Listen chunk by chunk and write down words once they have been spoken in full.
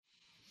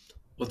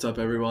What's up,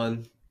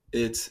 everyone?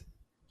 It's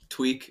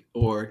Tweek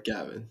or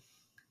Gavin.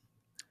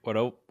 What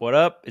up? What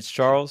up? It's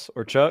Charles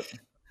or Chuck.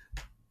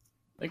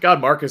 Thank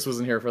God Marcus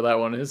wasn't here for that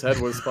one. His head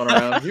was spun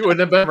around. He wouldn't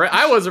have been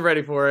I wasn't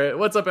ready for it.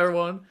 What's up,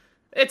 everyone?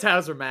 It's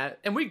Hauser Matt,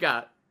 and we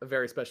got a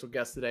very special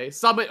guest today.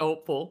 Summit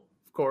hopeful,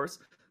 of course.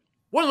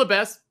 One of the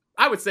best,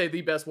 I would say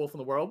the best wolf in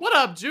the world. What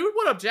up, Jude?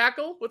 What up,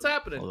 Jakal? What's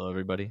happening? Hello,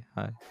 everybody.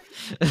 Hi.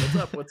 What's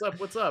up? What's up?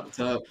 What's up? What's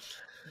up?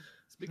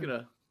 Speaking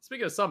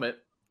of Summit,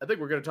 I think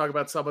we're going to talk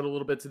about Summit a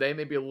little bit today.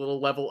 Maybe a little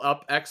level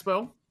up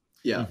expo.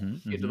 Yeah.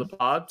 Get to the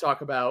pod,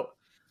 talk about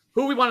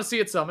who we want to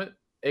see at Summit,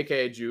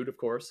 aka Jude, of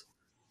course.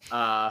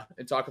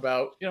 And talk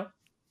about,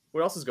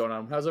 what else is going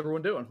on. How's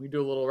everyone doing? We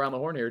do a little around the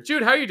horn here.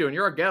 Jude, how are you doing?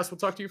 You're our guest. We'll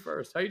talk to you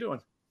first. How you doing?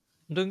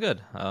 I'm doing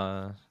good.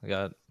 We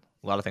got a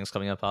lot of things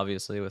coming up,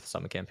 obviously, with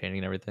summer campaigning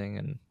and everything,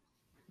 and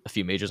a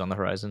few majors on the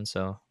horizon.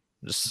 So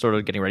just sort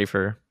of getting ready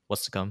for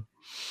what's to come.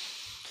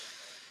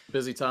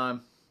 Busy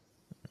time.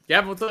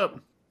 Gavin, what's up?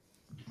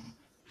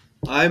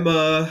 I'm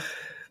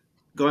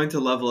going to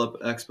Level Up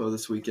Expo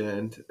this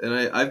weekend, and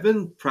I've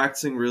been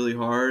practicing really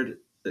hard,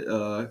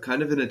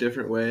 kind of in a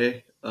different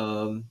way.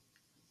 And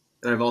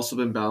I've also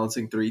been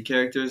balancing 3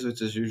 characters,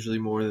 which is usually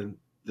more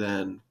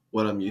than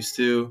what I'm used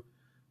to.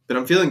 But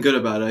I'm feeling good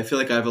about it. I feel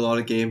like I have a lot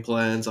of game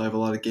plans. I have a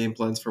lot of game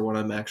plans for when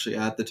I'm actually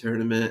at the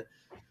tournament.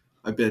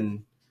 I've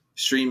been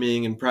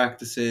streaming and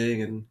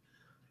practicing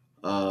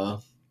and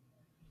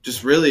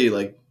just really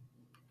like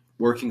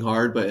working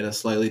hard, but in a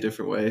slightly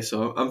different way.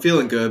 So I'm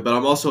feeling good, but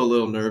I'm also a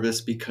little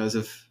nervous because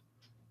of,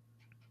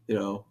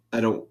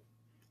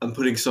 I'm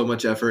putting so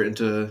much effort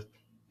into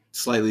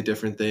slightly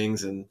different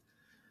things, and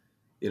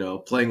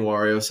playing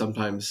Wario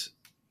sometimes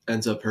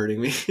ends up hurting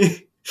me.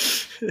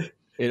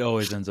 It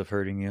always ends up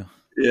hurting you.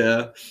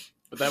 Yeah.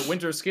 But that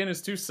winter skin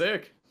is too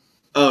sick.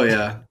 Oh,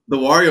 yeah. The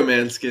Wario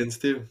Man skins,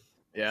 too.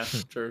 Yeah,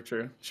 true.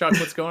 Chuck,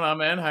 what's going on,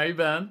 man? How you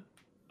been?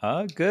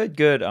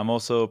 Good. I'm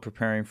also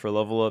preparing for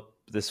Level Up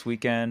this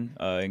weekend.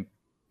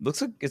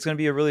 Looks like it's going to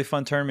be a really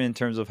fun tournament in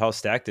terms of how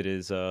stacked it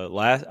is.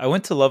 I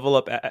went to Level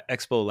Up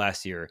Expo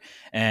last year,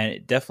 and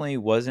it definitely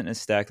wasn't as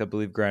stacked. I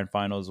believe Grand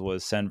Finals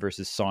was Sen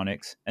versus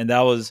Sonics, and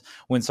that was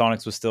when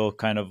Sonics was still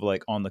kind of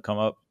like on the come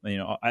up.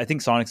 I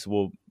think Sonics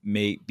will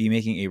be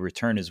making a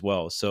return as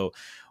well. So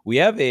we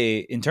have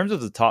in terms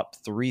of the top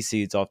 3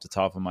 seeds off the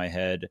top of my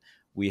head,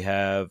 we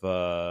have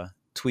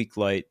Tweek,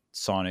 Light,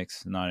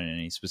 Sonics, not in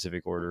any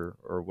specific order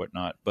or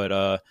whatnot,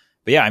 but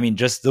yeah, I mean,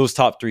 just those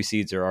top 3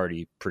 seeds are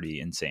already pretty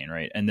insane,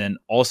 right? And then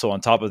also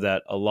on top of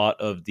that, a lot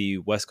of the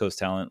West Coast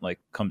talent like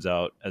comes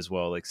out as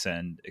well, like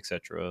Send,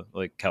 etc.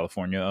 Like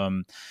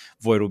California,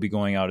 Void will be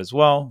going out as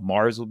well.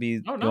 Mars will be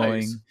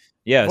going.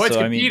 Yeah, Void's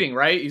so competing,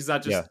 right? He's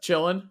not just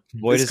chilling.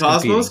 Void is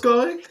Cosmos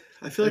going?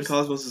 I feel like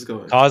Cosmos is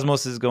going.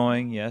 Cosmos is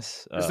going,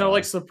 yes. There's no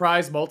like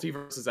surprise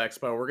multiverses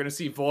expo. We're gonna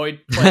see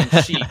Void playing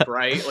Sheik,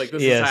 right? Like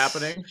this is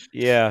happening.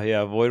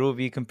 Yeah. Void will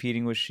be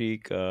competing with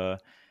Sheik.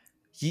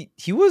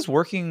 He was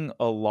working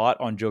a lot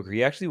on Joker.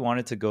 He actually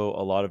wanted to go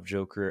a lot of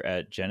Joker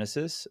at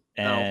Genesis,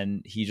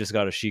 and he just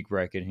got a Sheik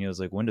bracket. And he was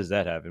like, "When does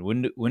that happen?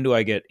 When do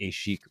I get a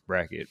Sheik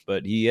bracket?"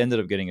 But he ended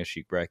up getting a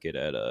Sheik bracket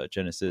at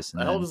Genesis.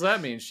 The hell does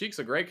that mean? Sheik's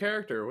a great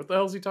character. What the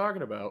hell is he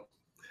talking about?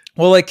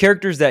 Well, like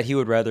characters that he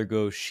would rather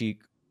go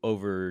Sheik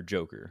over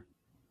Joker.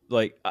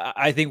 Like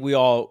I think we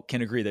all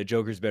can agree that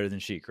Joker's better than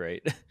Sheik,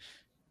 right?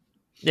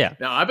 Yeah.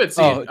 No, I've been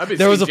seeing.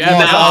 There was a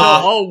jab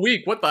all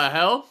week. What the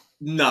hell?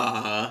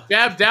 Nah.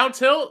 Jab down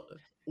tilt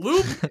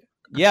loop.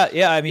 Yeah.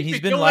 I mean, he's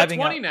been labbing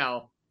 20 out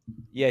now.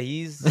 Yeah,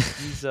 he's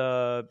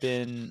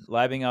been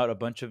labbing out a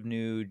bunch of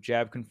new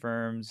jab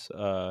confirms.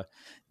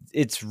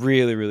 It's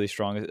really, really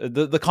strong.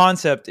 The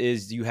concept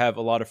is you have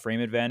a lot of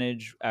frame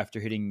advantage after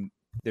hitting.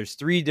 There's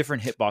 3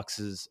 different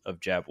hitboxes of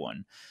jab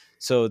 1.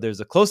 So there's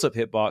a close-up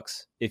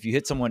hitbox. If you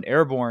hit someone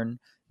airborne,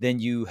 then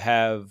you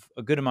have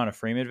a good amount of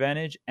frame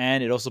advantage,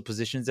 and it also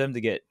positions them to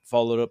get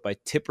followed up by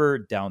tipper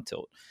down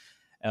tilt.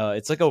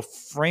 It's like a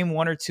frame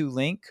 1 or 2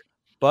 link,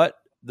 but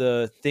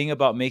the thing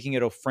about making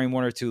it a frame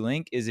 1 or 2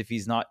 link is if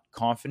he's not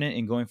confident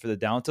in going for the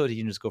down tilt, he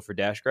can just go for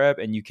dash grab,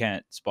 and you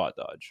can't spot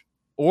dodge.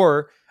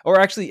 Or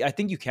actually, I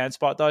think you can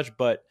spot dodge,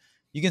 but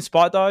you can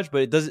spot dodge,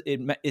 but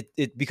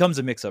it becomes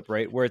a mix up,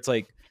 right? Where it's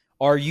like,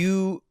 are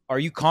you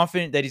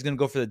confident that he's going to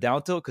go for the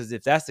down tilt? Because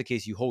if that's the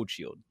case, you hold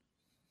shield.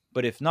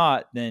 But if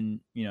not, then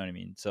you know what I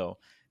mean. So,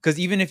 because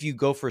even if you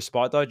go for a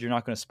spot dodge, you're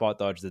not going to spot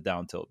dodge the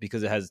down tilt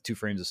because it has 2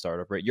 frames of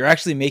startup, right? You're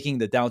actually making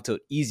the down tilt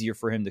easier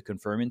for him to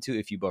confirm into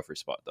if you buffer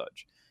spot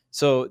dodge.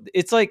 So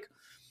it's like,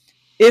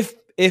 if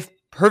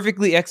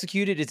perfectly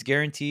executed, it's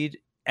guaranteed.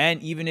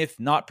 And even if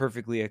not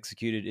perfectly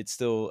executed, it's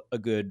still a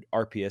good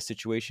RPS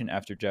situation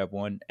after jab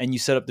 1. And you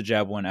set up the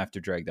jab 1 after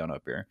drag down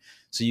up air.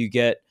 So you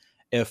get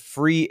a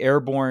free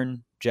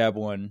airborne jab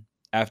 1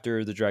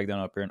 after the drag down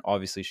up air. And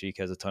obviously Sheik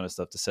has a ton of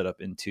stuff to set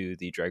up into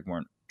the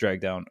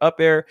drag down up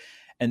air.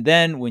 And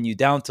then when you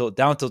down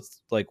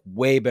tilt's like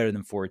way better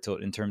than forward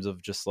tilt in terms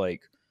of just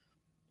like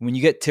when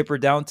you get tipper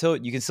down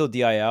tilt, you can still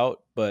DI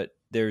out, but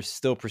there's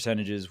still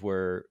percentages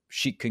where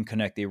Sheik can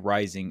connect a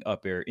rising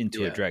up air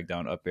into a drag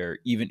down up air,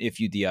 even if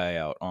you DI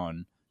out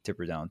on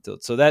tipper down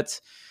tilt. So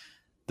that's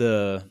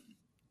the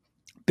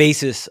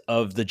basis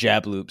of the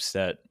jab loops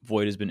that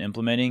Void has been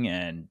implementing,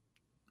 and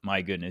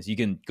my goodness, you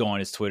can go on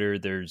his Twitter.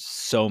 There's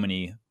so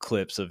many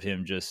clips of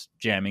him just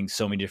jamming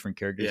so many different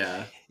characters.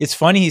 Yeah. It's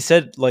funny. He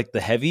said like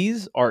the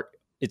heavies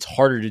it's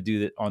harder to do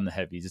that on the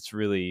heavies. It's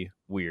really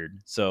weird.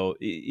 So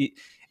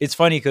it's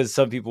funny because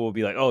some people will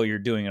be like, oh, you're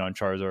doing it on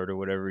Charizard or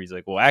whatever. He's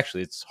like, well,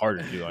 actually, it's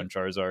harder to do on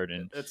Charizard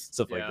and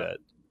stuff like that.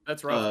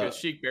 That's rough because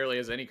Sheik barely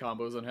has any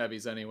combos on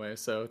heavies anyway,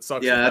 so it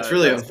sucks. Yeah, that's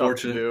really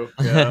unfortunate. Tough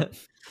to do. Yeah.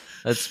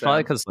 That's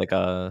probably because like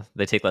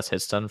they take less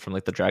hits done from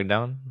like the drag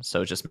down,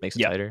 so it just makes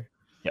it tighter.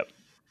 Yep.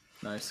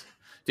 Nice,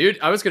 dude.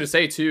 I was gonna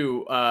say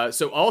too.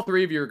 So all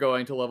three of you are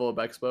going to Level Up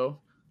Expo,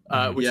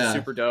 which is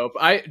super dope.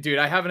 I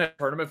haven't had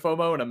tournament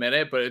FOMO in a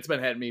minute, but it's been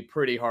hitting me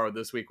pretty hard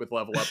this week with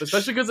Level Up,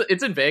 especially because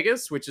it's in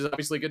Vegas, which is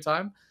obviously a good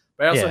time.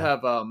 But I also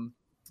have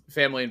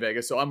family in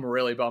Vegas, so I'm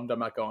really bummed I'm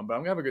not going. But I'm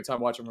gonna have a good time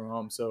watching from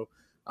home. So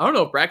I don't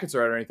know if brackets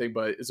are out or anything,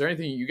 but is there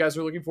anything you guys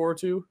are looking forward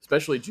to?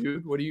 Especially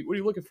Jude, what are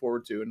you looking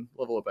forward to in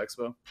Level Up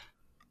Expo?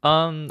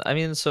 I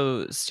mean,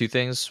 so it's two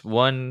things.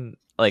 One,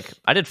 like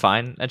I did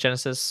fine at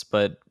Genesis,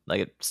 but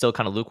like it's still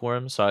kind of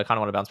lukewarm, so I kind of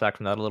want to bounce back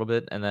from that a little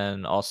bit. And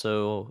then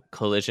also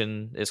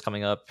Collision is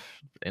coming up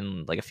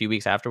in like a few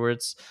weeks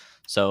afterwards,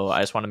 so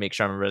I just want to make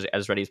sure I'm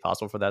as ready as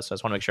possible for that. So I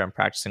just want to make sure I'm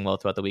practicing well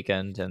throughout the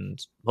weekend and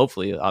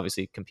hopefully,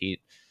 obviously,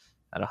 compete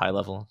at a high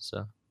level.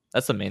 So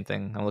that's the main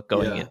thing. I'm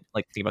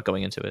thinking about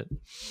going into it.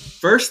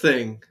 First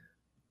thing,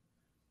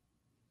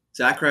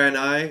 Zachary and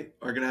I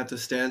are gonna have to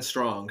stand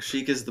strong.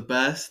 Sheik is the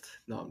best.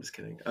 No, I'm just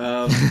kidding.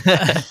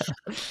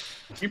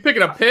 You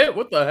picking a pit?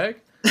 What the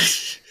heck?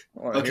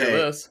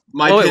 Okay,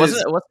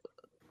 What?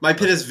 My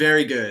pit is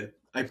very good.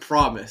 I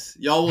promise.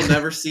 Y'all will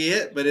never see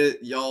it, but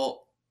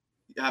y'all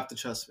have to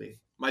trust me.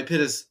 My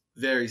pit is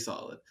very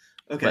solid.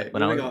 Okay,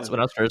 when I was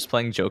first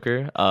playing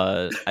Joker,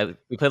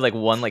 we played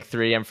like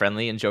 3 AM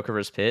friendly in Joker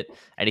vs Pit,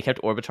 and he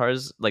kept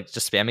Orbitars like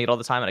just spamming it all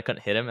the time, and I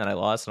couldn't hit him, and I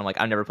lost. And I'm like,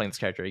 I'm never playing this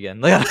character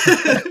again. See,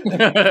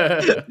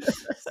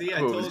 I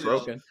told you.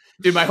 Broken.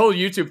 Dude, my whole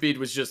YouTube feed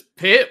was just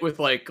Pit with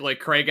like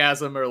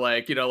Craigasm or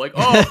like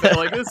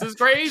this is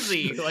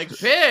crazy. Like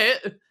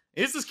Pit.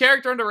 Is this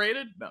character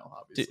underrated? No,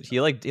 obviously.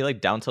 Dude, he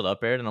down tilt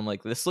up aired, and I'm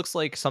like, this looks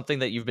like something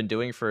that you've been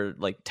doing for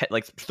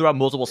throughout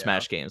multiple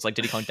Smash games. Like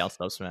Diddy Kong down tilt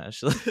up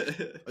Smash.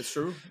 That's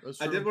true.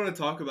 I did want to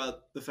talk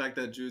about the fact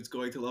that Jude's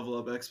going to Level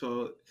Up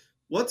Expo.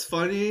 What's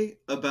funny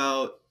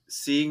about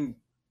seeing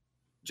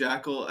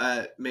Jakal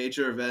at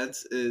major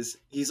events is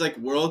he's like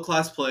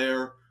world-class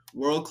player,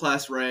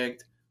 world-class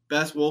ranked,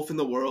 best wolf in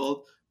the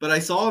world. But I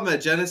saw him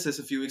at Genesis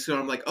a few weeks ago,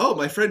 and I'm like, oh,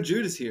 my friend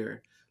Jude is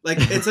here. Like,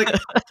 it's like,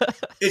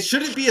 it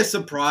shouldn't be a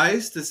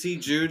surprise to see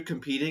Jude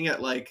competing at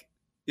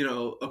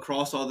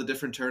across all the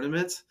different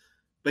tournaments,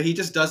 but he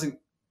just doesn't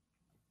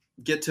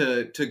get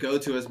to go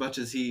to as much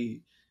as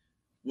he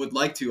would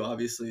like to,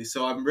 obviously.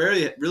 So I'm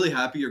really, really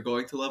happy you're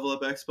going to Level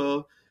Up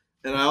Expo.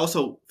 And I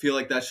also feel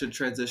like that should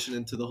transition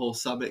into the whole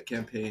Summit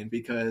campaign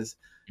because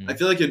I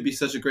feel like it'd be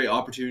such a great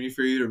opportunity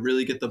for you to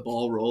really get the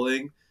ball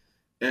rolling.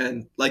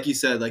 And like you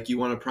said, like you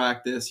want to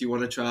practice, you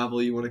want to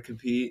travel, you want to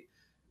compete.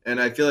 And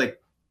I feel like,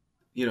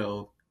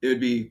 it would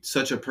be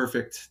such a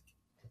perfect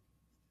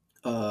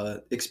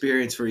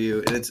experience for you.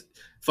 And it's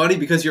funny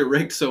because you're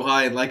ranked so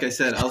high. And like I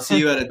said, I'll see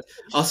you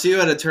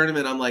at a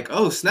tournament. I'm like,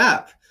 oh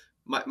snap,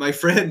 my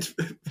friend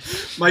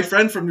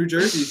from New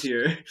Jersey's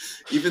here,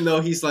 even though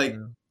he's like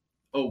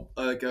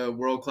a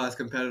world-class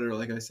competitor.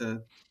 Like I said,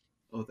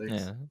 oh thanks.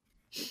 Yeah.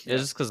 It's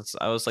just because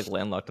I was like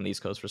landlocked on the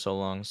East Coast for so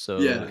long, so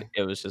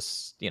it was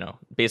just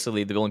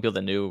basically the only people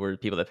that knew were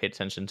people that paid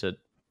attention to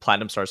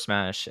Platinum Star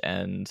Smash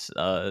and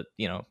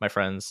my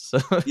friends.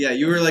 Yeah,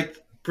 you were like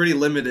pretty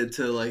limited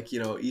to like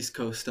East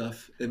Coast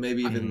stuff and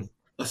maybe even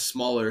a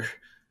smaller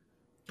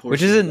portion.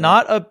 Which isn't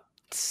not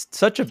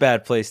such a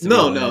bad place to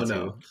no.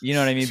 You know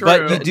what I mean? True.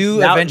 But you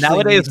do eventually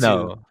nowadays need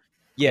no. to.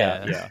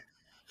 Yeah.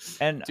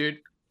 And dude,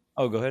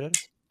 go ahead, Ed.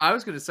 I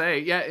was gonna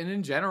say, and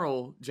in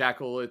general,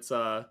 Jakal, it's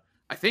I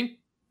think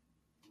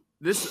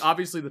this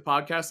obviously the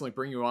podcast and like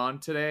bring you on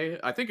today.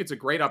 I think it's a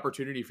great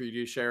opportunity for you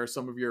to share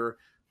some of your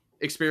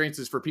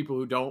experiences for people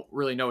who don't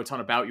really know a ton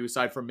about you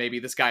aside from maybe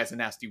this guy's a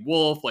nasty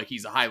wolf, like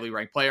he's a highly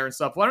ranked player and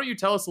stuff. Why don't you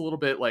tell us a little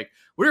bit, like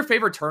what are your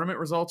favorite tournament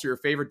results or your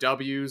favorite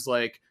W's?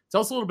 Like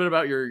tell us a little bit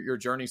about your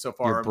journey so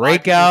far. Your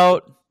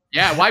breakout.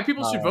 Why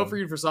people should vote for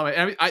you for Summit.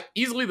 And I mean,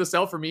 easily the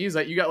sell for me is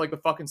that you got like the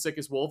fucking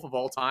sickest wolf of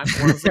all time.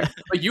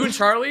 Like you and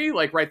Charlie,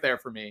 like right there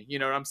for me. You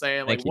know what I'm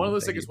saying? Like one of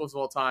the sickest wolves of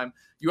all time.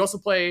 You also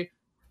play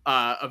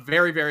a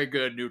very, very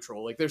good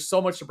neutral. Like there's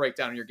so much to break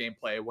down in your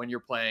gameplay when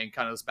you're playing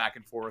kind of this back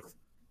and forth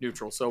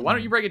neutral. So why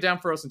don't you break it down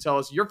for us and tell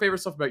us your favorite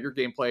stuff about your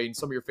gameplay and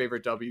some of your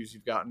favorite W's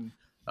you've gotten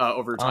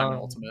over time in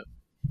Ultimate.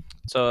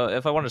 So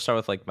if I want to start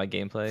with like my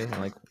gameplay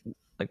and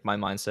like my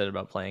mindset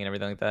about playing and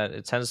everything like that,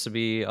 it tends to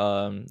be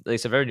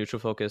it's a very neutral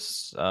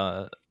focus,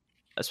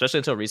 especially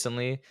until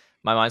recently.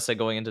 My mindset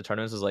going into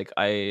tournaments is like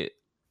I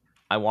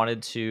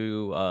wanted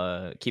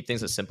to keep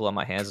things as simple on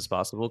my hands as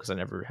possible because I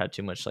never had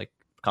too much like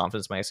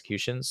confidence in my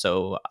execution.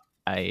 So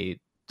I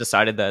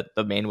decided that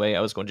the main way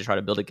I was going to try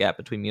to build a gap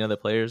between me and other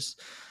players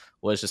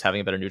was just having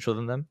a better neutral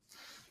than them.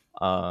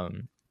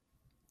 And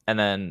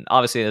then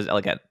obviously,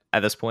 like at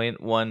this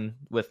point, one,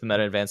 with the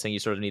meta advancing, you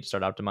sort of need to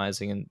start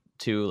optimizing, and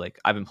two, like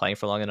I've been playing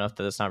for long enough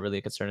that it's not really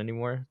a concern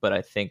anymore. But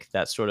I think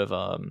that sort of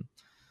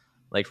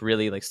like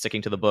really like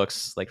sticking to the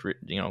books, like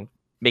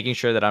making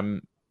sure that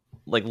I'm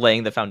like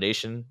laying the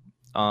foundation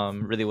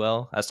really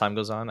well as time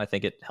goes on. I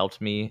think it helped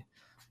me,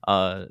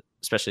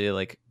 especially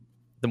like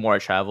the more I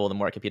travel, the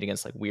more I compete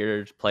against like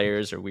weird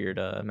players or weird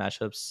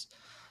matchups.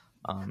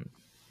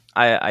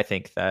 I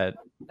think that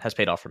has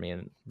paid off for me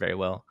and very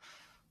well.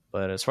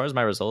 But as far as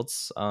my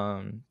results,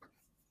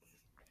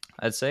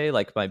 I'd say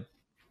like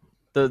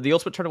the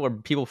ultimate tournament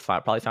where people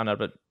probably found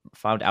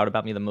out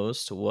about me the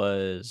most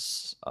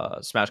was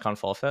SmashCon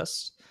Fall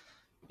Fest,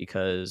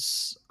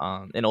 because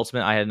in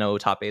Ultimate I had no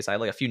top eights. I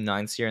had like a few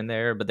nines here and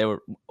there, but they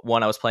were,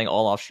 one, I was playing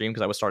all off stream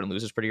because I was starting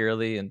losers pretty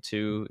early, and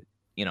two,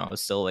 I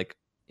was still like,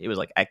 it was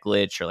like at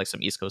glitch or like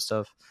some East Coast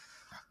stuff.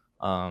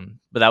 But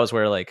that was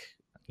where like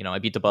I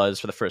beat the Buzz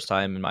for the first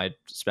time in my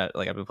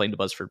like I've been playing the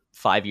Buzz for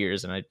 5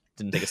 years and I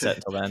didn't take a set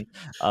until then.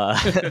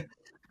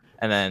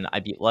 And then I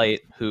beat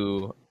Light,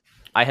 who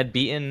I had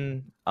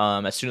beaten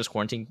as soon as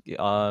quarantine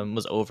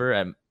was over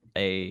at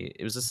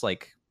it was this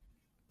like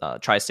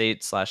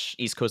tri-state /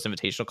 East Coast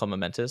invitational called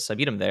Momentous. I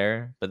beat him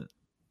there, but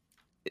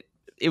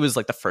it was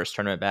like the first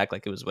tournament back,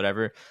 like it was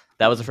whatever.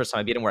 That was the first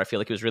time I beat him where I feel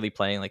like he was really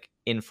playing like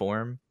in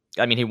form.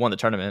 I mean, he won the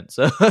tournament,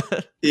 so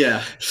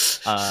yeah.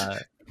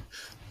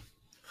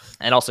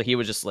 And also he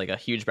was just like a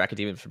huge bracket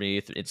demon for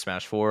me in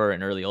Smash 4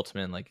 and early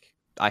Ultimate. Like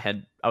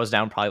I was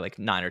down probably like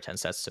 9 or 10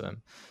 sets to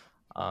him.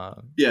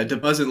 Yeah,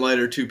 DeBuzz and Light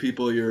are two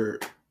people you're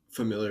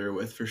familiar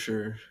with for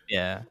sure.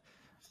 Yeah.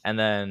 And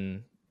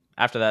then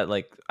after that,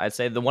 like I'd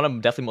say the one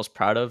I'm definitely most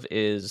proud of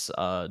is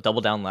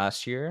Double Down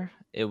last year.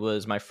 It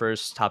was my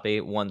first top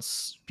 8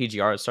 once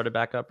PGR started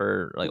back up,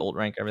 or like old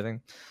rank,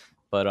 everything.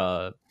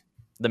 But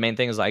the main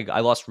thing is I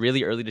lost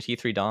really early to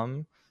T3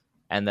 Dom,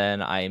 and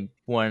then I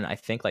won I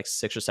think like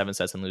 6 or 7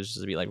 sets and losers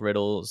to be like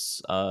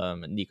Riddles,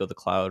 Nico the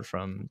Cloud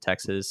from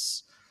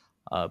Texas,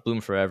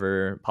 Bloom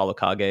Forever, Paulo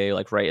Kage,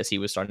 like right as he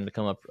was starting to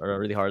come up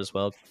really hard as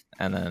well.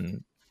 And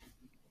then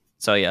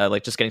so yeah,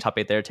 like just getting top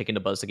 8 there, taking the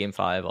Buzz to game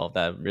 5, all of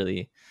that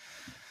really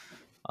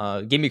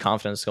gave me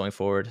confidence going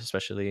forward,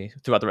 especially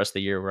throughout the rest of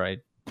the year, where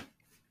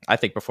I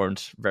think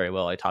performed very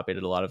well. I top 8'd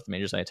a lot of the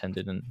majors I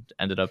attended and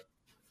ended up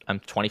I'm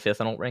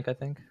 25th on alt rank, I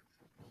think.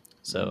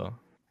 So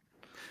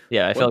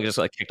yeah, I feel like it just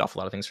like kicked off a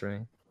lot of things for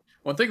me.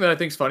 One thing that I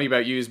think is funny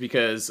about you is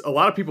because a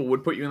lot of people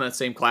would put you in that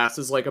same class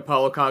as like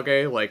Apollo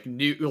Kage, like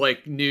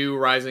new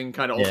rising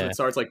kind of ultimate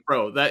stars. Like,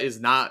 bro, that is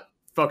not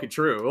fucking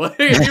true. Like,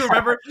 if you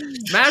remember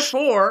Smash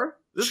 4,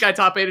 this guy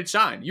top 8'd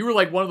Shine. You were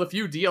like one of the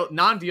few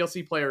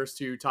non-DLC players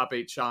to top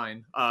 8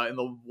 Shine in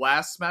the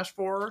last Smash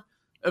 4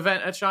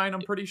 event at Shine,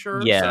 I'm pretty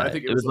sure. Yeah, so I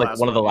think it was like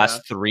one of the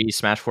last 3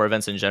 Smash 4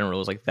 events in general. It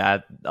was like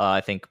that.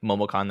 I think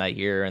MomoCon that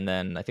year, and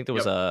then I think there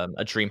was a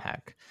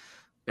DreamHack.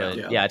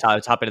 But yeah, I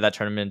top 8 of that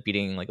tournament,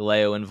 beating like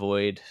Leo and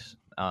Void.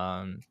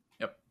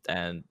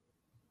 And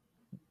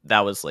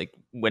that was like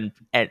when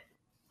I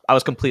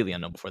was completely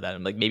unknown before that.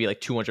 I'm like maybe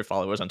like 200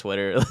 followers on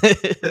Twitter.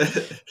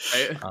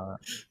 Right?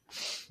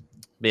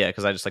 But yeah,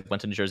 because I just like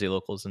went to New Jersey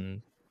locals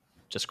and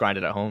just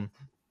grinded at home.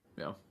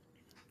 Yeah,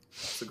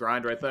 it's a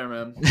grind right there,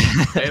 man.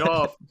 Paid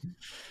off.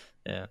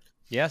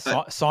 Yeah,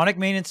 Sonic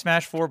main in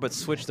Smash 4, but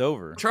switched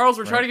over. Charles,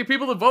 we're trying to get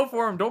people to vote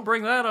for him. Don't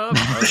bring that up.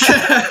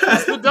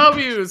 That's the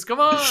W's. Come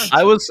on.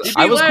 I was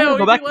Leo, cool.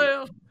 Go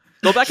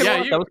back and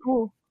watch. That was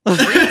cool.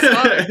 Green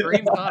Sonic,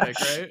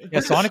 right? Yeah,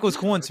 Sonic was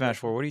cool in Smash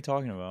 4. What are you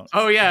talking about?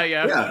 Oh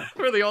yeah.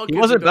 Where the old kids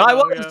he wasn't, but I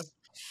was.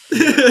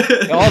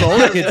 Yeah. All the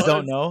older kids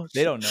don't know.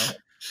 They don't know.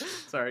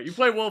 Sorry, you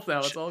play Wolf now.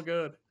 It's all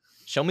good.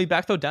 Show me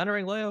back though,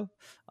 downering Leo.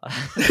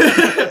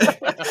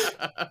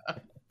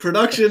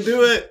 Production,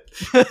 do it.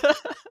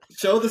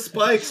 Show the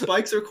spikes.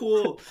 Spikes are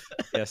cool.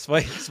 Yeah,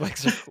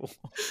 spikes are cool.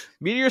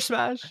 Meteor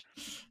Smash.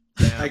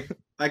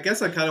 I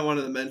guess I kind of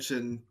wanted to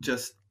mention,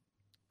 just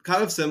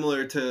kind of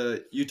similar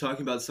to you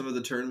talking about some of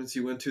the tournaments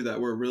you went to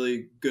that were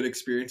really good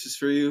experiences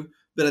for you,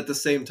 but at the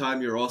same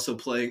time you're also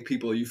playing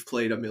people you've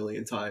played a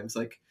million times.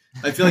 Like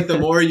I feel like the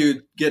more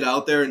you get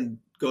out there and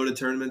go to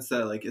tournaments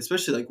that, like,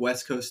 especially like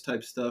West Coast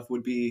type stuff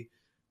would be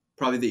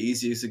probably the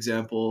easiest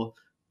example.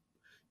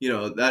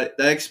 That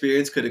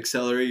experience could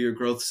accelerate your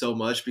growth so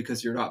much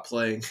because you're not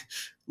playing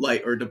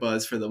Light or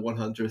DeBuzz for the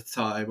 100th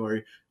time,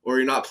 or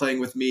you're not playing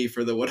with me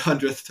for the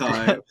 100th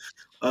time.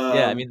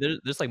 Yeah, I mean,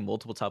 there's like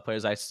multiple top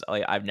players.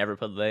 I've never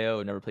played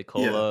Leo, never played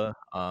Cola.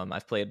 Yeah.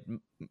 I've played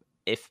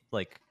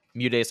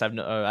Mudace.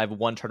 I have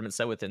one tournament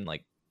set within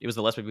like it was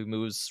the Let's Play Big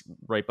Moves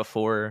right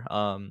before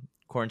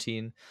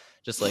quarantine.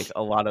 Just like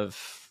a lot of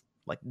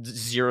like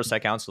 0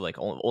 set counts, so like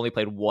only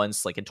played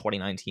once like in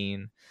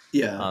 2019.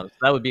 Yeah,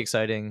 that would be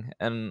exciting.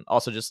 And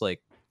also just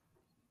like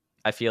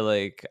I feel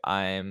like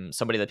I'm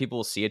somebody that people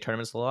will see at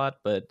tournaments a lot,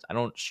 but I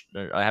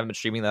haven't been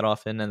streaming that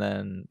often, and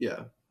then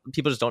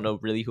people just don't know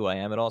really who I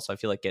am at all. So I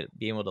feel like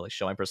being able to like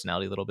show my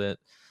personality a little bit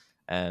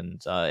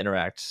and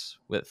interact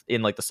with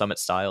in like the Summit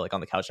style, like on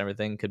the couch and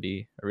everything, could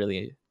be a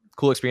really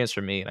cool experience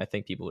for me, and I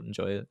think people would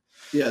enjoy it.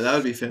 Yeah, that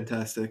would be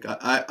fantastic.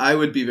 I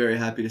would be very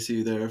happy to see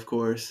you there, of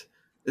course,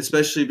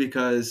 especially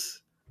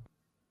because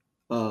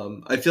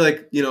I feel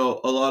like, you know,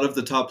 a lot of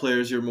the top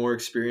players you're more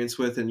experienced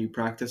with and you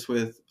practice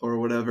with or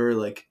whatever,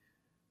 like,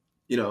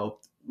 you know,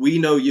 we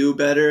know you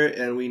better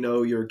and we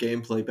know your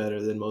gameplay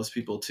better than most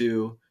people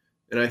too.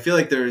 And I feel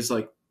like there's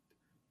like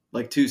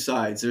two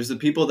sides. There's the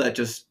people that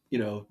just, you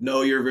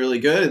know you're really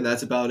good and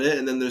that's about it.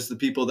 And then there's the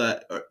people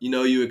that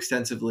know you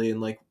extensively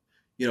and like,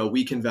 you know,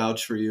 we can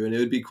vouch for you. And it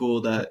would be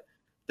cool that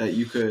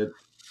you could,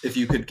 if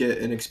you could get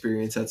an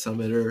experience at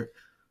Summit or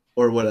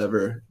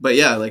whatever. But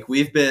yeah, like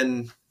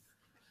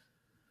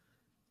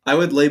I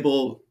would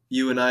label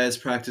you and I as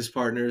practice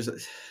partners.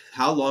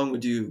 How long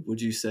would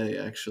you say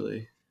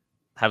actually?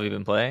 Have we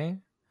been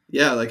playing?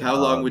 Yeah, like how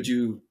long would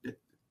you,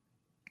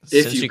 if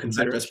Since you you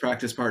consider us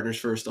practice partners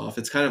first off?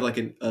 It's kind of like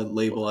a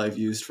label I've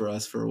used for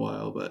us for a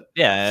while, but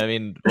Yeah, I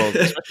mean, well,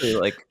 especially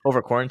like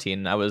over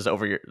quarantine, I was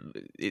over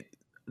you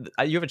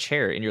have a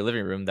chair in your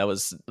living room that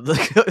was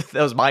that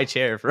was my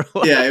chair for a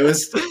while. yeah, it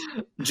was.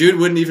 Jude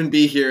wouldn't even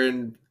be here,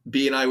 and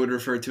B and I would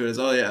refer to it as,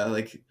 oh yeah,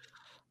 like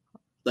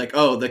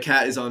oh, the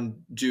cat is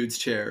on Jude's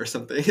chair or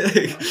something.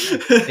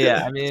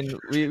 Yeah, I mean,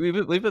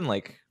 we've been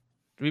like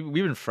we've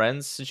been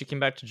friends since you came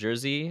back to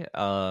Jersey.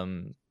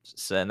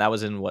 So, and that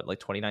was in what, like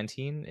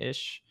 2019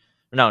 ish?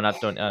 No,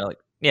 not like,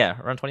 yeah,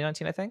 around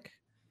 2019, I think.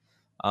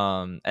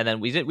 And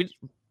then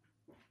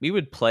we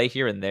would play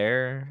here and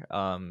there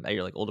at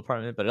your like old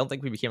apartment, but I don't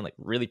think we became like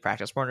really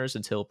practice partners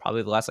until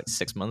probably the last like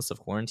 6 months of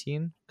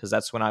quarantine, because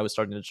that's when I was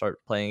starting to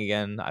start playing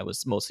again. I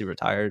was mostly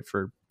retired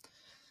for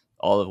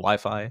all of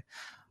Wi-Fi,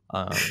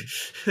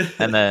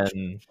 and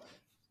then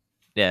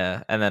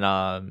yeah, and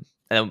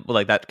then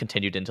like that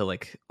continued into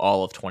like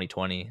all of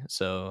 2020.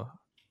 So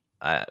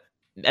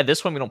at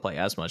this point we don't play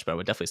as much, but I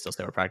would definitely still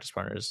say we're practice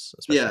partners.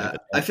 Especially Yeah,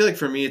 I feel like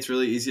for me it's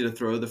really easy to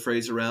throw the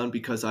phrase around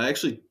because I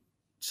actually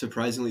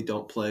surprisingly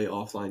don't play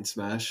offline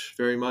Smash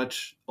very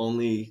much.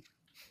 Only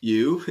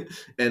you,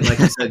 and like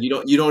you said, you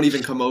don't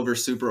even come over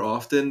super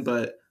often.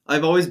 But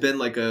I've always been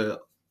like a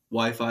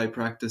Wi-Fi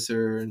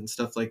practicer and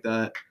stuff like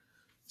that.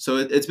 So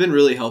it's been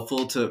really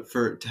helpful to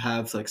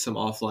have like some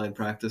offline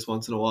practice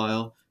once in a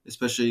while,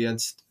 especially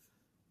against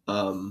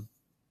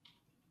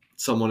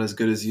someone as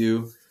good as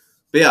you.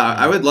 But yeah,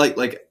 I would like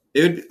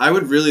it would, I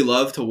would really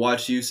love to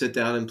watch you sit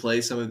down and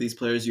play some of these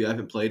players you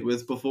haven't played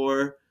with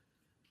before,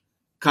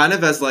 kind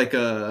of as like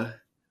oh,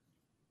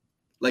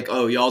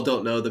 y'all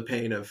don't know the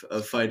pain of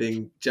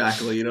fighting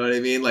Jakal, you know what I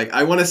mean? Like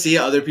I want to see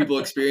other people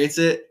experience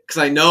it because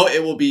I know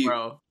it will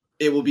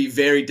be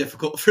very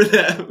difficult for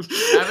them.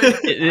 having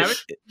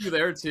you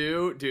there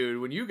too, dude.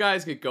 When you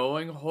guys get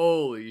going,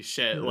 holy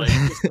shit! Like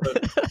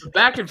the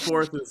back and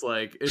forth is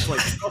like it's like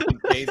fucking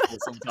painful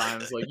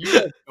sometimes. Like you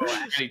guys go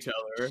at each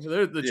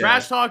other. The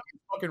trash talk is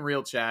fucking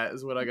real chat,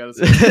 is what I gotta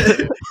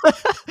say.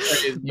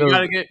 You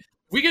gotta get.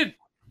 We get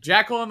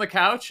Jakal on the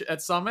couch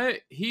at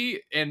Summit. He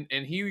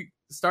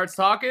starts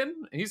talking.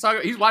 He's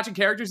watching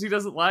characters he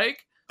doesn't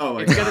like. Oh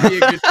my it's God. gonna be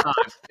a good time.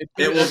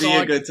 It will be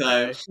a good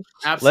time.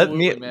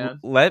 Absolutely, man.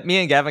 Let me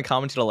and Gavin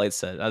comment to the light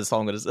set. That's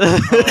all I'm gonna say. Oh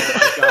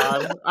my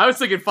God! I was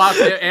thinking Fox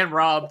and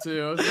Rob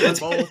too.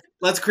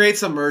 Let's create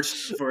some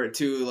merch for it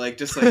too. Like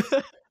just like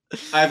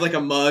I have like a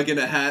mug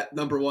and a hat.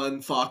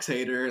 #1 Fox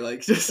hater.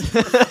 Like just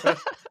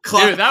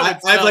clock. Dude, I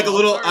have like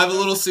I have a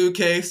little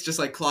suitcase, just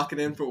like clocking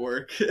in for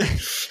work.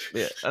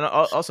 Yeah, and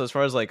also as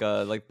far as like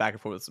back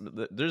and forth,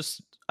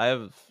 I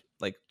have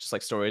like just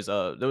like stories.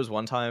 There was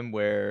one time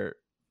where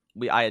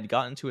I had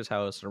gotten to his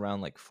house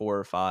around like 4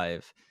 or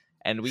 5,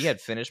 and we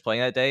had finished playing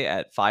that day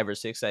at 5 or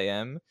 6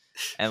 a.m.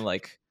 and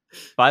like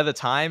by the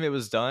time it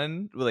was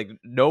done, like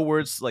no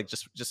words, like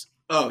just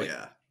oh like,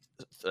 yeah,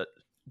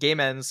 game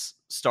ends,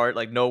 start,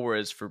 like no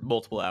words for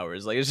multiple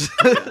hours. Like it's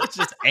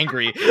just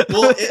angry.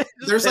 Well,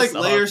 there's like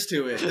layers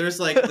to it. There's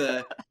like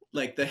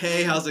the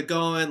hey, how's it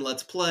going?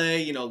 Let's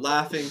play. You know,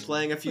 laughing,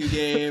 playing a few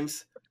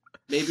games.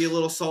 Maybe a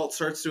little salt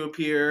starts to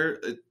appear.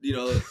 You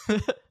know.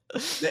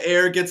 The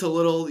air gets a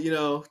little, you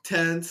know,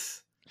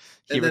 tense.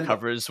 He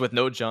recovers with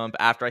no jump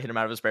after I hit him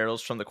out of his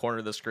barrels from the corner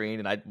of the screen,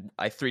 and I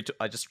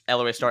just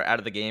LOA start out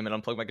of the game and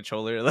unplug my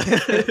controller.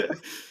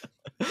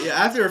 Yeah,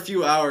 after a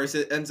few hours,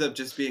 it ends up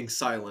just being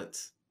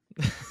silence,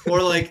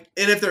 or like,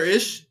 and if there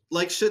is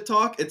like shit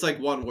talk, it's like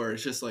one word.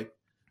 It's just like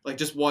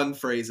just one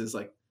phrase is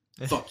like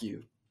 "fuck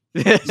you."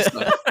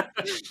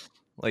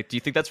 Like, do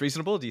you think that's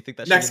reasonable? Do you think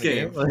that's next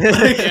game?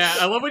 Yeah,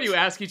 I love when you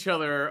ask each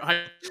other.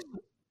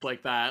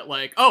 Like that,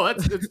 like, oh,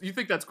 you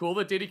think that's cool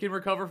that Diddy can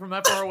recover from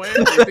that far away? Do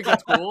you think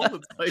that's cool?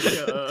 It's like,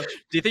 do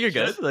you think you're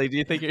good? Like, do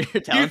you think you're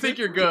talented? You think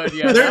you're good?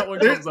 Yeah, that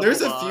one comes up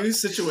there's a a few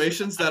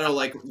situations that are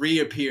like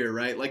reappear,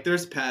 right? Like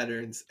there's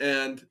patterns,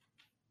 and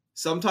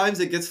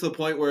sometimes it gets to the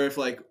point where if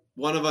like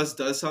one of us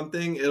does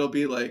something, it'll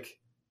be like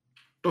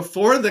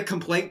before the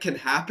complaint can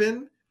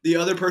happen, the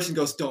other person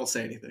goes, "Don't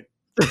say anything."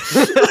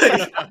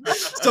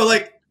 So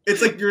like. It's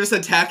like you're just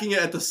attacking it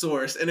at the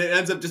source, and it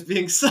ends up just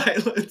being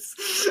silence.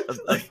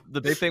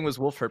 The big thing was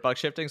Wolf hurtbox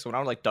shifting, so when I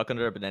would like duck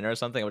under a banana or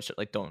something, I would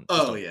like don't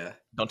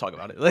talk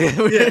about it. Like,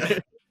 yeah.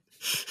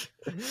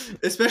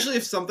 Especially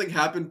if something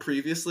happened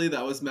previously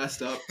that was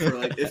messed up. For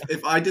like,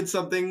 if I did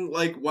something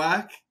like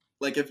whack,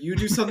 like if you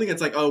do something,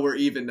 it's like, oh, we're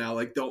even now.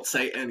 Like, don't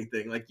say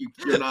anything. Like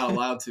you're not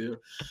allowed to.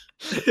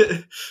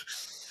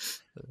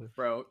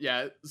 Bro,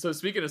 yeah. So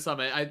speaking of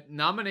Summit,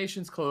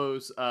 nominations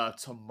close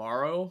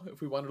tomorrow.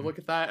 If we wanted to look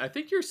at that, I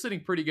think you're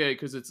sitting pretty good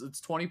because it's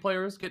 20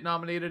 players get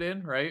nominated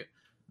in, right?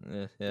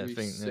 Yeah, I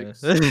think.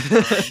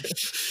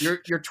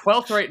 You're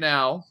 12th right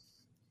now,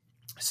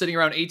 sitting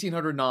around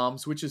 1,800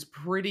 noms, which is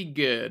pretty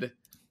good.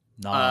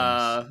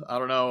 Noms. I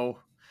don't know,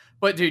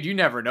 but dude, you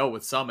never know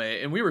with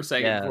Summit. And we were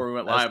saying it before we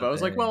went live. I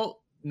was like,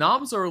 well,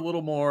 noms are a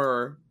little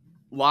more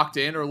locked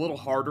in, or a little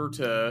harder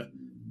to.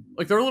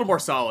 Like, they're a little more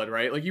solid,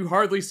 right? Like, you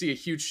hardly see a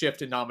huge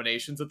shift in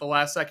nominations at the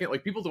last second.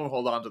 Like, people don't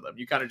hold on to them.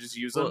 You kind of just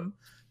use them.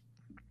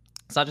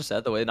 It's not just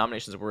that. The way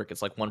nominations work,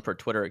 it's like one per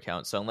Twitter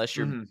account. So unless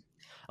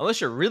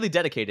you're really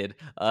dedicated,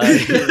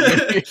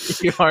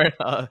 you aren't.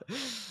 Like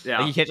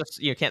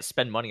you can't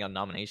spend money on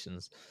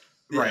nominations,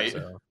 right?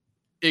 So.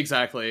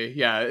 Exactly.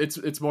 Yeah,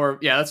 it's more.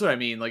 Yeah, that's what I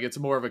mean. Like, it's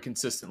more of a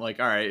consistent. Like,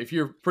 all right, if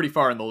you're pretty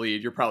far in the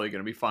lead, you're probably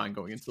going to be fine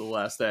going into the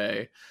last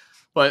day.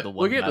 But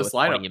looking at this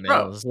lineup,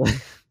 bro,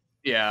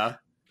 yeah.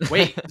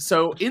 Wait,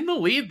 so in the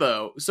lead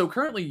though, so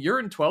currently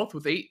you're in 12th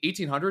with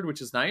 1,800, which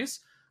is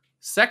nice.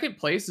 Second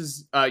place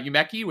is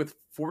Yumeki with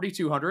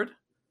 4,200,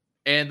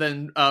 and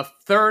then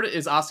third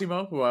is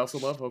Asimo, who I also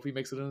love. Hope he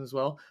makes it in as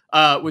well,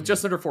 with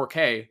just under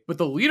 4K. But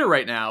the leader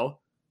right now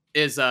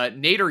is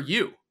Nader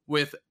Yu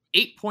with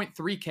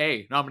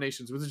 8.3K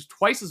nominations, which is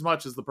twice as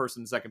much as the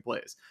person in second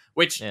place.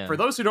 Which, for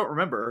those who don't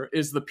remember,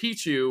 is the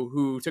Pichu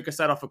who took a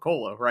set off of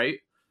Cola, right?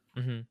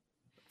 Mm-hmm.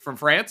 From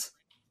France.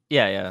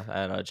 Yeah,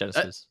 at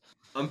Genesis.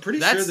 I'm pretty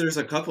sure there's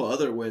a couple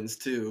other wins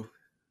too.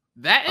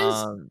 That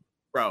is,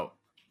 bro.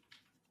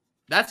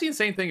 That's the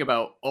insane thing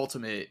about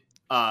Ultimate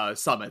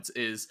summits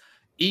is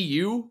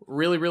EU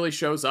really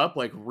shows up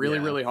like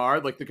really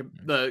hard. Like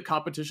the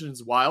competition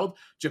is wild.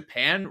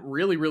 Japan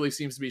really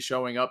seems to be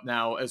showing up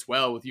now as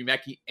well with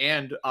Yumeki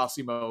and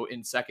Asimo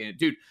in second.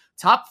 Dude,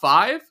 top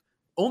 5.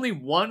 Only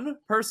one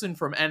person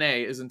from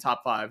NA is in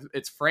top 5.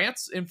 It's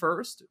France in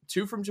first,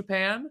 2 from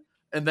Japan,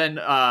 and then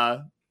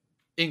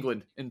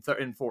England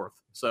in fourth.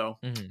 So,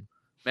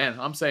 man,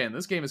 I'm saying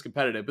this game is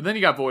competitive. But then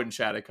you got Void and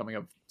Shattuck coming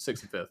up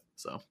 6th and 5th.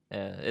 So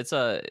yeah, it's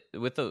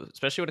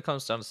especially when it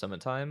comes down to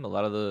summit time, a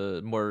lot of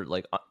the more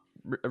like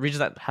regions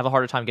that have a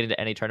harder time getting to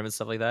any tournaments,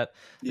 stuff like that,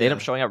 they end up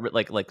showing up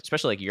like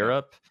especially like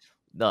Europe.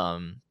 I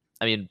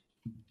mean,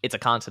 it's a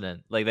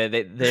continent. Like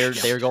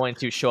they're going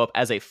to show up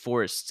as a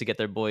force to get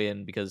their boy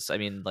in because I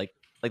mean like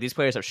these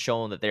players have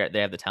shown that they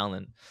have the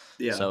talent.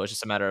 Yeah. So it's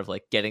just a matter of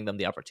like getting them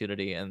the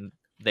opportunity, and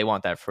they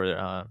want that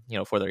for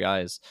for their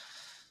guys.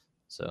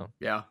 So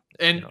yeah,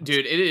 and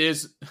dude, it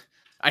is.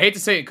 I hate to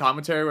say it in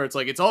commentary where it's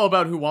like it's all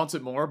about who wants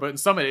it more, but in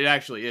Summit it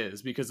actually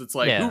is because it's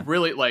like who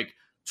really like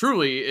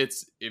truly.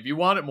 It's if you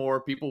want it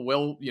more, people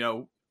will.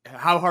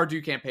 How hard do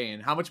you campaign?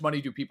 How much money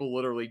do people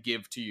literally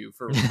give to you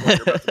for what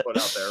you're about to put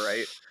out there,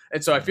 right?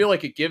 And so I feel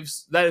like it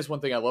gives. That is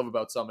one thing I love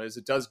about Summit is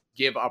it does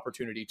give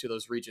opportunity to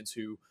those regions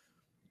who,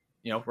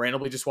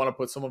 randomly just want to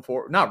put someone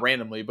forward. Not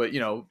randomly, but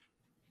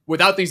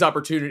without these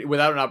opportunity,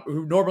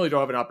 who normally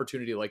don't have an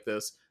opportunity like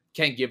this,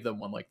 can give them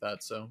one like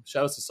that. So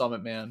shout out to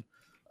Summit, man.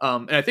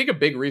 And I think a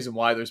big reason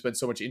why there's been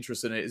so much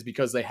interest in it is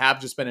because they have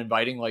just been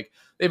inviting,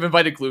 they've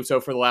invited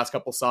Gluto for the last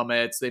couple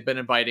summits. They've been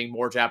inviting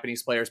more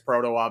Japanese players,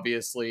 Proto,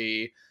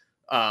 obviously,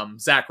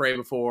 Zach Ray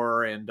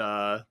before, and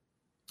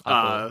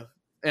Akola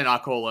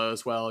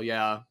as well.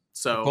 Yeah.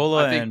 So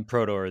Akola and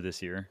Proto are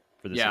this year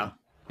for this year.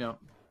 Yeah.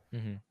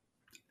 Mm-hmm.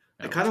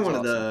 I kind of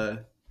wanted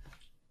to,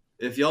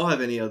 if y'all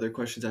have any other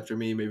questions after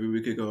me, maybe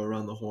we could go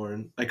around the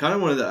horn. I kind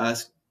of wanted to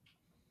ask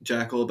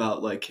Jakal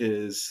about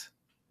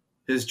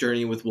his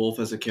journey with Wolf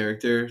as a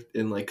character,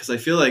 and because I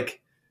feel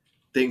like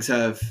things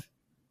have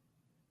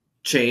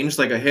changed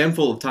a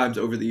handful of times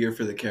over the year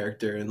for the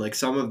character, and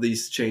some of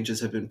these changes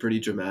have been pretty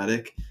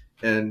dramatic,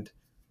 and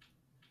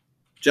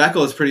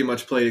Jakal has pretty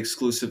much played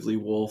exclusively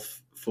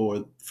Wolf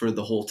for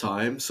the whole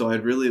time. So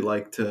I'd really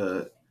like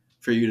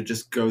for you to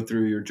just go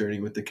through your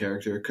journey with the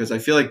character, because I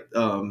feel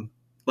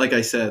like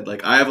I said,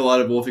 I have a lot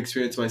of Wolf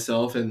experience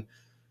myself, and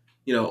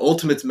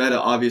Ultimate's meta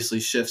obviously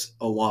shifts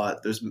a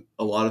lot. There's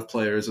a lot of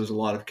players, there's a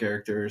lot of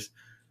characters,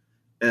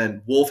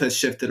 and Wolf has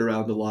shifted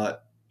around a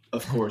lot,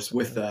 of course,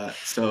 with that.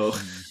 So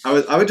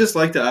I would just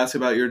like to ask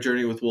about your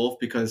journey with Wolf,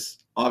 because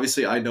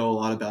obviously I know a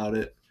lot about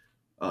it,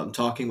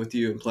 talking with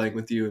you and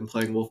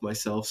playing Wolf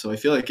myself. So I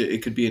feel like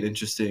it could be an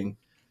interesting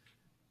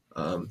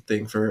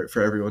thing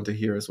for everyone to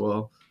hear as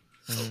well.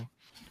 Mm-hmm.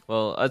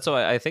 Well, so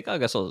I think I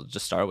guess I'll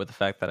just start with the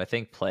fact that I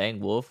think playing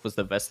Wolf was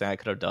the best thing I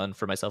could have done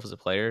for myself as a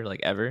player,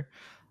 ever.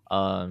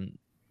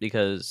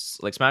 Because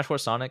Smash 4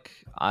 Sonic,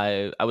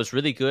 I was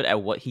really good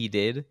at what he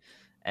did,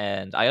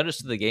 and I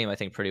understood the game I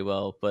think pretty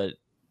well, but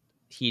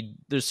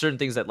there's certain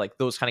things that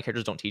those kind of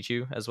characters don't teach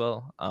you as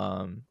well,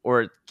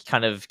 or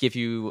kind of give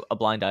you a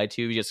blind eye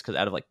to just because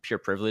out of pure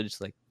privilege,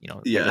 an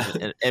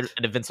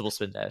invincible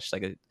spin dash,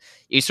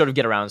 you sort of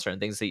get around certain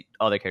things that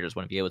other characters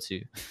wouldn't be able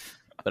to.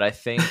 But I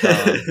think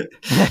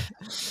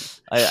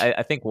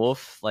I think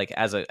Wolf, like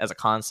as a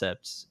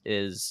concept,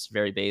 is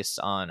very based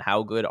on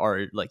how good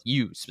are like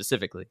you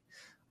specifically.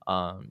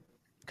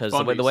 Because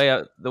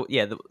Fundies.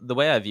 the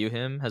way I view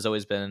him has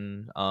always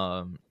been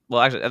well,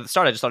 actually at the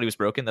start I just thought he was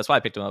broken. That's why I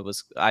picked him up.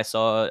 Was I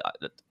saw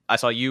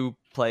you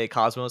play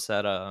Cosmos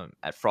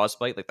at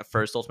Frostbite, like the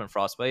first Ultimate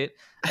Frostbite,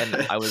 and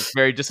I was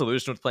very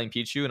disillusioned with playing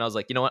Pichu, and I was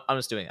like, you know what, I'm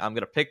just doing it. I'm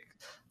gonna pick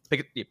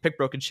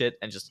broken shit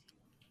and just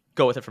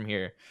go with it from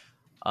here.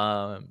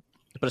 But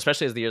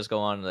especially as the years go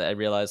on, I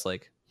realized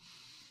like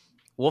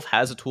Wolf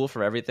has a tool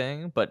for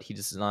everything, but he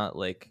does not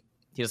like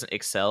he doesn't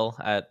excel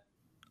at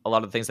a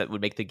lot of things that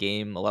would make the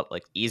game a lot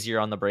like easier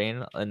on the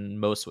brain and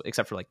most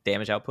except for like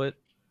damage output.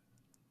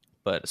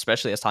 But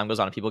especially as time goes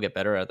on and people get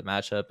better at the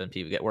matchup and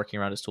people get working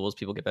around his tools,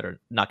 people get better at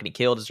not getting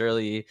killed as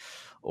early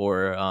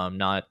or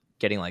not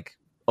getting like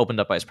opened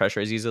up by his pressure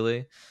as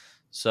easily.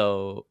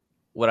 So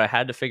what I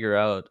had to figure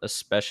out,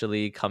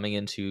 especially coming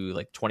into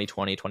like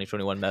 2020,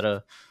 2021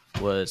 meta,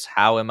 was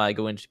how am I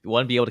going to,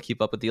 one, be able to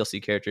keep up with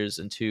DLC characters,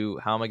 and two,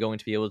 how am I going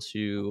to be able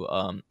to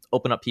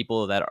open up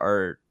people that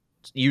are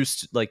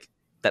used to, like,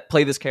 that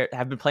play this character,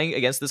 have been playing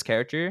against this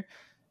character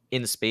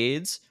in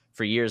spades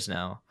for years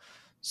now.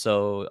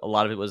 So a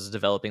lot of it was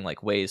developing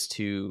like ways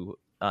to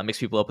mix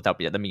people up without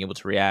them being able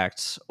to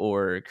react,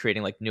 or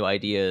creating like new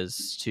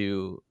ideas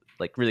to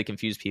like really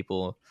confuse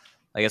people.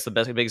 I guess the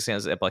biggest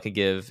example I could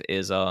give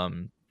is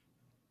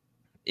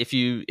if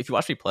you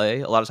watch me play,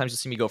 a lot of times you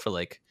see me go for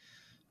like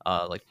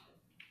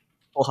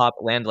full hop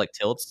land like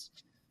tilts.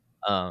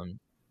 Um,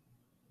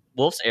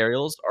 Wolf's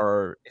aerials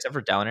are, except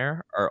for down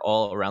air, are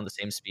all around the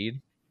same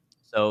speed.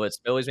 So it's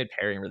always made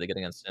parrying really good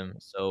against him.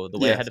 So the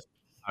way I Yeah. had to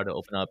figure out how to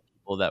open up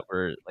people that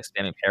were like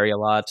spamming parry a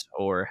lot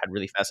or had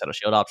really fast out of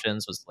shield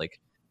options was like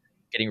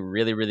getting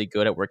really, really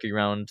good at working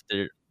around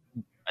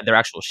their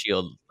actual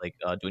shield, like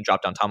doing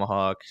drop down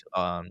tomahawk,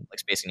 like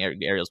spacing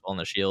aerials well in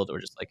their shield, or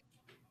just like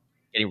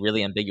getting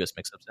really ambiguous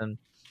mix ups in.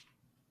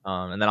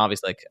 And then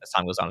obviously, like as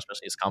time goes on,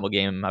 especially his combo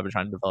game, I've been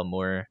trying to develop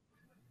more.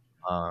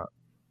 Uh,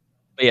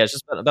 but yeah, it's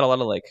just been a lot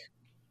of like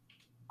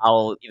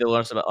I'll either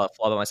learn a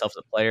flaw about myself as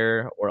a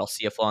player, or I'll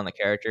see a flaw in the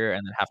character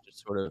and then have to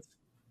sort of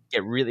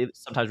get really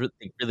sometimes really,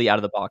 think really out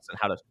of the box on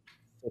how to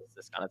fix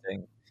this kind of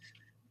thing,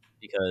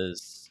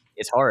 because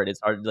it's hard. It's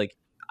hard. Like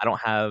I don't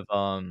have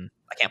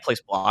I can't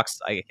place blocks.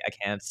 I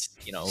can't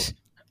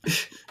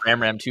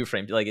ram two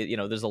frame. Like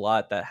there's a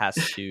lot that has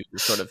to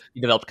sort of be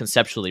developed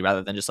conceptually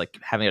rather than just like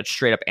having a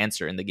straight up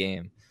answer in the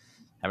game,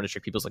 having to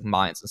trick people's like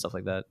minds and stuff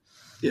like that.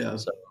 Yeah.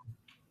 So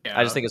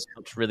I just Yeah. think it's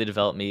helped really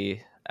develop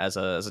me as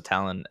a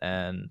talent,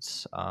 and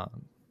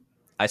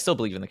I still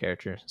believe in the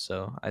character.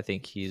 So I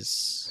think he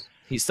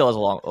still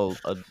has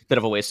a bit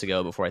of a ways to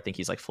go before I think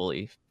he's like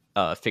fully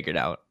figured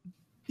out.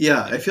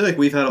 Yeah, I feel like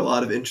we've had a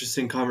lot of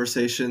interesting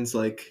conversations,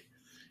 like,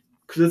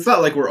 because it's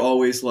not like we're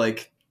always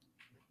like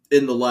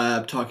in the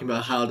lab talking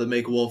about how to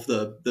make Wolf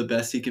the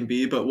best he can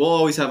be, but we'll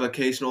always have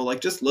occasional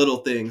like just little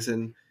things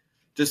and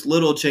just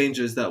little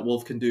changes that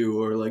Wolf can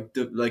do, or like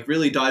like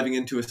really diving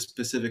into a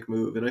specific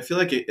move. And I feel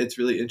like it's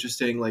really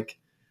interesting, like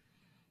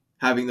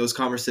having those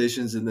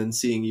conversations and then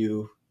seeing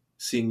you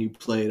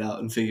play it out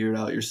and figure it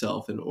out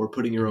yourself, and or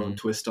putting your own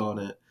twist on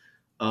it.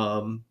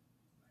 Um,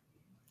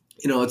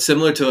 it's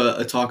similar to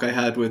a talk I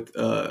had with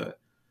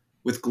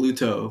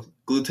Gluto.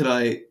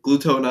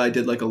 Gluto and I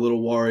did like a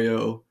little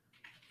Wario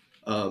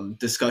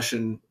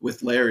discussion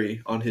with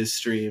Larry on his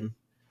stream,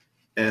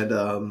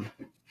 and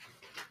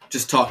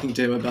just talking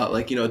to him about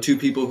like two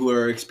people who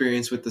are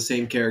experienced with the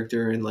same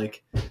character, and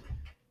like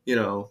you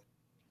know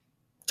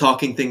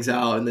talking things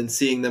out, and then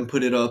seeing them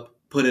put it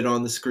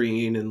on the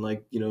screen, and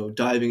like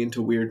diving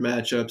into weird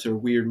matchups or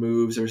weird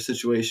moves or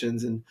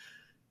situations. And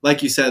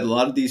like you said, a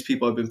lot of these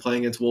people have been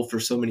playing against Wolf for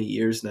so many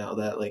years now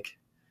that like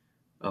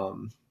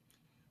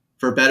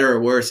for better or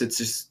worse,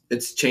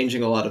 it's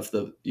changing a lot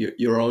of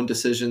your own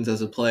decisions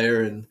as a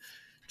player, and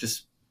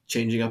just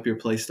changing up your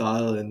play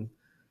style. And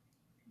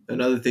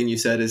another thing you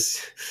said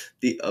is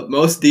the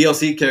most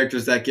DLC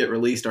characters that get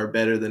released are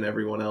better than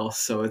everyone else,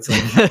 so it's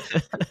like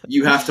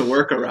you have to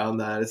work around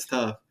that. It's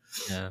tough.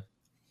 Yeah.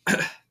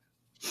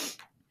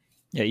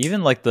 Yeah,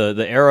 even like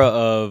the era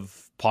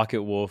of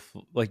Pocket Wolf,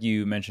 like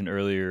you mentioned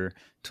earlier,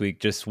 Tweek,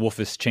 just Wolf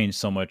has changed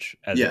so much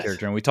as a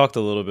character. And we talked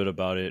a little bit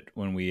about it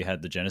when we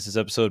had the Genesis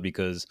episode,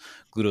 because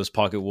Gluto's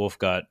Pocket Wolf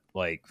got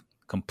like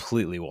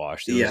completely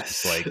washed. It was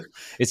just like,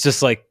 it's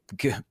just like,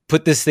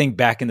 put this thing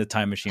back in the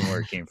time machine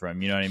where it came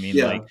from. You know what I mean?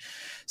 Yeah. Like,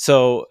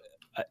 so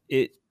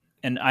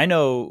and I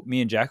know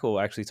me and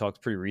Jakal actually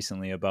talked pretty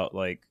recently about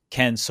like,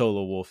 can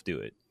solo Wolf do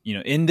it?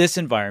 In this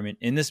environment,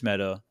 in this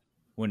meta,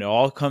 when it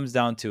all comes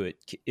down to it,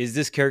 is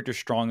this character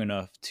strong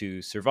enough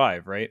to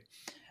survive, right?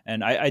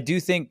 And I do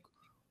think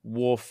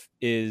Wolf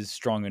is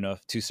strong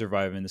enough to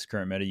survive in this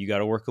current meta. You got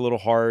to work a little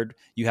hard.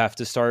 You have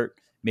to start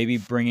maybe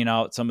bringing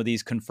out some of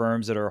these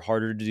confirms that are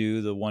harder to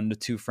do, the 1 to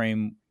 2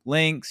 frame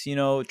links,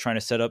 trying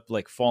to set up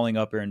like falling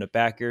up air into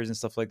back airs and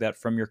stuff like that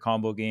from your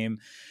combo game.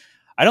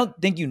 I don't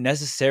think you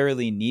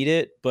necessarily need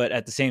it, but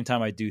at the same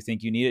time, I do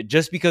think you need it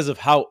just because of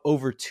how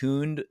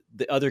overtuned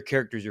the other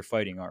characters you're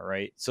fighting are,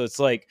 right? So it's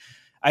like,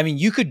 I mean,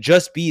 you could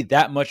just be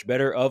that much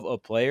better of a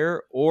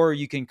player, or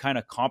you can kind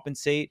of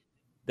compensate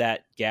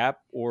that gap,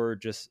 or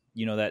just,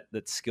 you know, that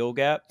skill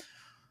gap,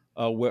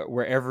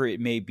 wherever it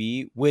may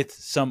be, with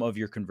some of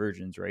your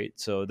conversions, right?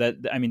 So that,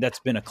 I mean, that's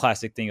been a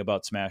classic thing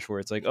about Smash, where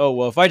it's like, oh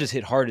well, if I just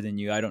hit harder than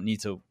you, I don't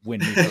need to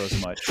win neutral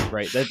as much,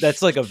 right?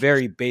 That's like a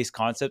very base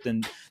concept,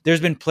 and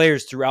there's been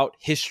players throughout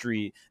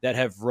history that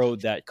have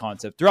rode that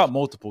concept throughout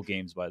multiple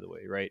games, by the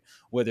way, right?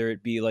 Whether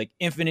it be like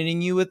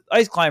infiniting you with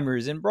ice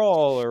climbers in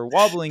Brawl, or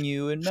wobbling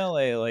you in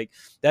Melee, like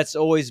that's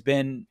always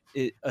been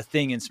a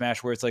thing in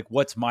Smash, where it's like,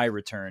 what's my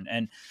return?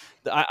 And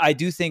I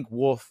do think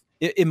Wolf,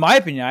 in my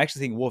opinion, I actually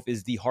think Wolf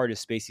is the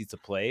hardest Spacey to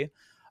play.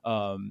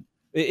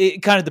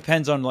 It kind of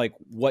depends on like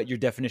what your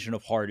definition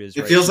of hard is.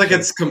 It right? feels like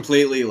it's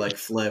completely like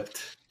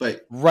flipped,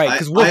 but right,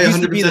 because Wolf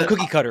used to be the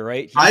cookie cutter,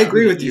 right? I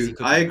agree with you.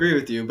 I agree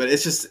with you, but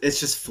it's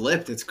just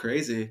flipped. It's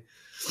crazy.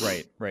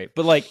 Right.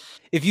 But like,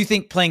 if you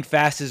think playing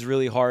fast is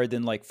really hard,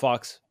 then like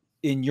Fox,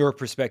 in your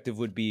perspective,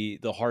 would be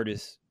the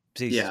hardest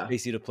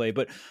Spacey to play.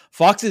 But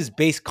Fox's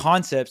base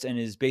concepts and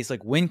his base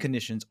like win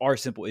conditions are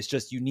simple. It's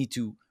just you need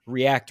to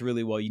react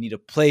really well. You need to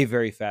play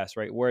very fast,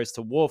 right? Whereas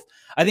to Wolf,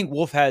 I think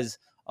Wolf has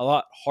a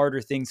lot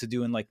harder things to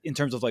do in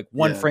terms of like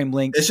one frame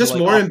links. It's just like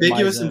more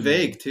ambiguous and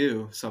vague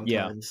too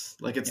sometimes.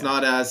 Yeah. Like it's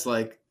not as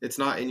like, it's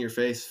not in your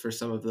face for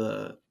some of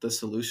the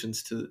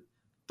solutions to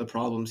the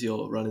problems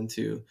you'll run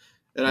into.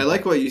 And I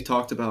like what you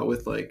talked about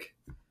with like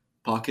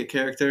pocket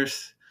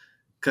characters,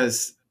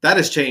 because that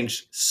has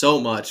changed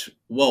so much.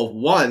 Well,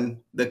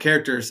 one, the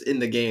characters in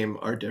the game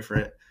are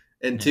different,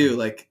 and two,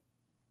 like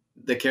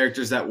the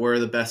characters that were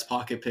the best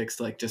pocket picks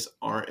like just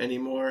aren't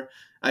anymore.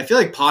 I feel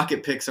like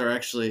pocket picks are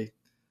actually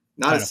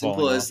not kind as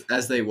simple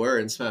as they were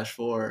in Smash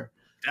 4.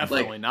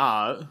 Definitely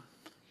not.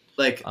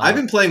 Like I've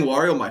been playing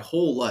Wario my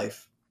whole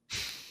life,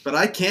 but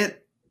I can't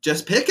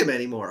just pick him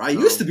anymore. I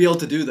used to be able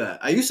to do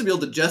that. I used to be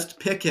able to just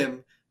pick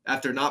him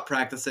after not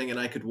practicing, and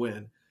I could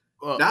win.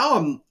 Well,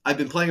 now I've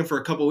been playing him for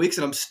a couple of weeks,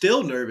 and I'm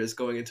still nervous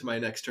going into my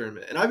next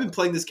tournament. And I've been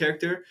playing this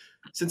character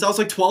since I was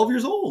like 12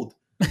 years old.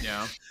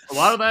 Yeah. A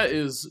lot of that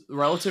is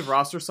relative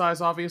roster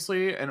size,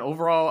 obviously. And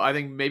overall, I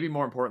think maybe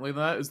more importantly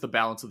than that is the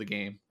balance of the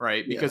game,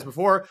 right? Because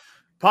before,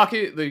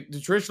 Pocket, the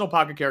traditional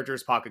Pocket character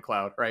is Pocket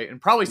Cloud, right?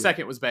 And probably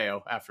second was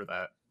Bayo after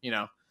that, you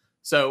know?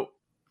 So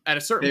at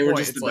a certain point, they were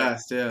just the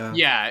best, yeah.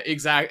 Yeah,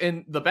 exactly.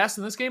 And the best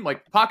in this game,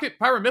 like Pocket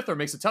Pyro Mythler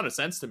makes a ton of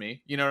sense to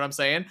me. You know what I'm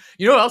saying?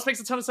 You know what else makes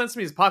a ton of sense to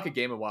me is Pocket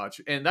Game &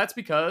 Watch. And that's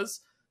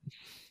because...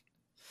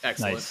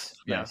 Excellent.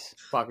 Nice.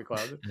 Pocket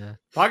Cloud. Yeah.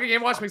 Pocket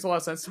Game & Watch makes a lot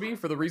of sense to me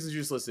for the reasons you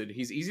just listed.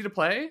 He's easy to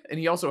play, and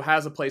he also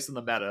has a place in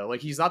the meta.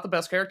 Like, he's not the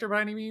best character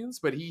by any means,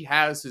 but he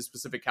has his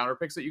specific counter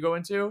picks that you go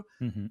into,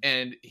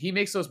 and he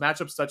makes those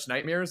matchups such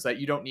nightmares that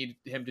you don't need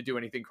him to do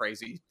anything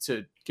crazy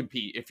to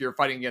compete if you're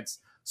fighting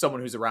against someone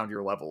who's around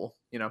your level,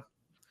 you know?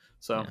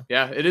 So,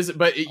 yeah, it is.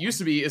 But it used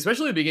to be,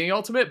 especially at the beginning of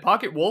Ultimate,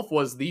 Pocket Wolf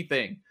was the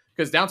thing.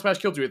 Because down smash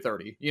killed you at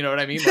 30. You know what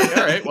I mean? Like,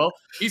 all right, well,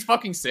 he's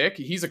fucking sick.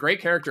 He's a great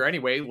character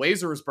anyway.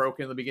 Laser was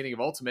broken in the beginning of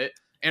Ultimate.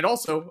 And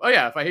also, oh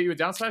yeah, if I hit you with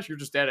down smash, you're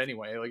just dead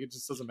anyway. Like, it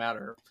just doesn't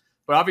matter.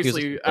 But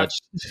obviously...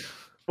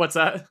 What's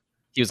that?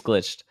 He was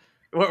glitched.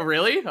 What,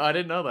 really? Oh, I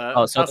didn't know that.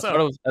 Oh, so at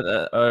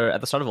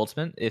the start of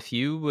Ultimate, if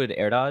you would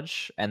air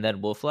dodge and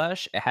then wolf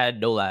flash, it had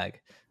no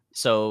lag.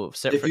 So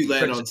if you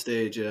land on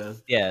stage,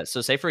 yeah.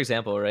 So say for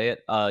example, right,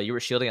 you were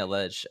shielding at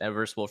ledge and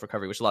reverse wolf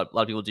recovery, which a lot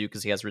of people do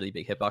because he has really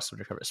big hitbox to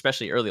recover,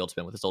 especially early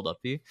Ultimate with his old up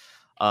B.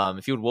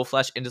 If you would wolf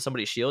flash into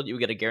somebody's shield, you would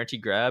get a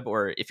guaranteed grab,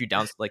 or if you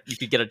down, like you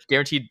could get a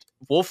guaranteed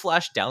wolf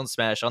flash down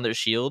smash on their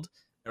shield,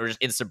 or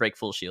just instant break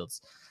full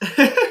shields.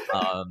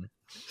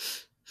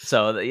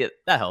 So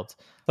that helped.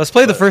 Let's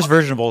play the first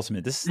version of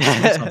Ultimate. This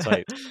sounds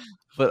hype.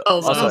 But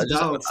also,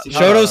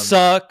 Shotos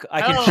suck.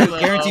 I can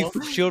guarantee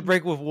shield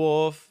break with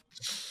wolf.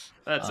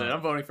 That's it. I'm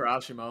voting for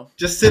Ashimo.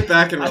 Just sit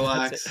back and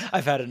relax.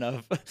 I've had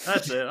enough.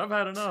 That's it. I've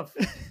had enough.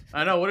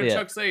 I know. What did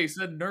Chuck say? He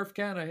said, "Nerf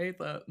Ken." I hate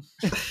that.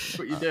 That's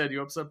what you did.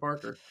 You upset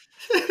Parker.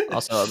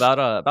 Also,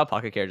 about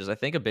pocket characters, I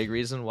think a big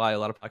reason why a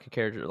lot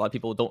of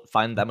people don't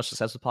find that much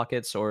success with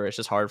pockets, or it's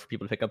just hard for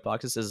people to pick up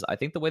pockets, is I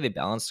think the way they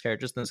balance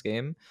characters in this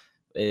game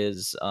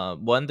is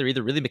one, they're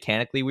either really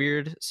mechanically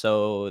weird,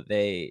 so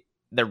they're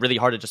really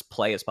hard to just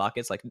play as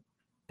pockets. Like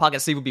Pocket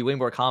Sleeve would be way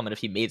more common if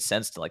he made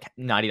sense to like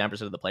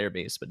 99% of the player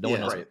base, but no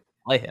one knows how to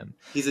play him.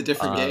 He's a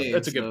different game.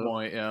 That's a good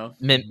point. Yeah,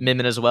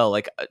 Min as well.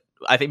 Like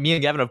I think me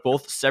and Gavin have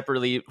both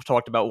separately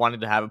talked about wanting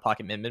to have a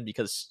Pocket Min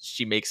because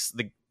she makes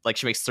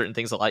certain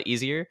things a lot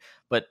easier.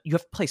 But you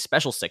have to play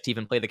special stick to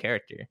even play the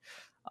character.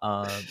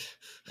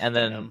 And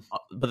then,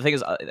 but the thing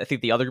is, I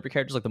think the other group of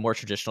characters, like the more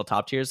traditional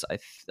top tiers,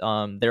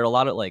 there are a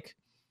lot of like.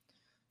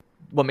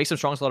 What makes them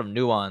strong is a lot of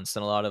nuance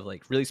and a lot of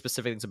like really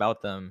specific things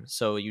about them.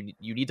 So you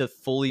need to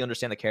fully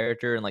understand the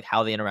character and like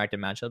how they interact in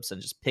matchups,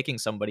 and just picking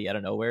somebody out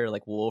of nowhere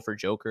like Wolf or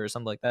Joker or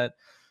something like that,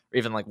 or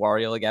even like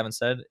Wario, like Gavin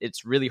said,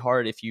 it's really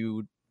hard if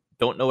you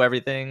don't know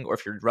everything, or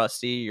if you're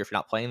rusty, or if you're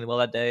not playing well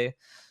that day.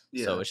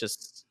 So it's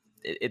just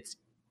it's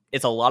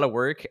it's a lot of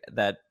work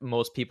that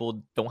most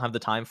people don't have the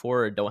time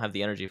for or don't have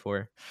the energy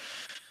for.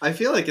 I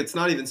feel like it's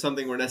not even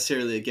something we're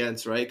necessarily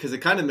against, right? Because it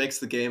kind of makes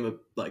the game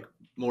like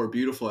more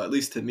beautiful, at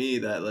least to me.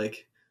 That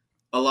like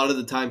a lot of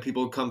the time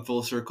people come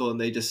full circle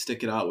and they just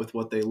stick it out with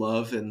what they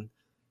love, and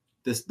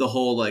the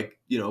whole like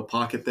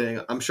pocket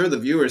thing. I'm sure the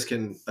viewers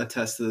can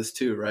attest to this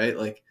too, right?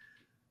 Like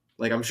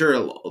I'm sure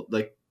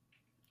like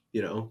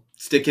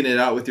sticking it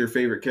out with your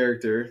favorite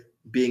character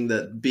being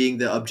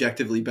the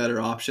objectively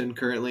better option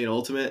currently in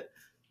Ultimate.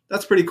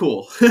 That's pretty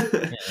cool.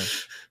 Yeah.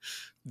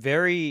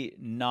 Very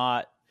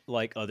not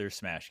like other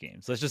Smash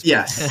games. Let's just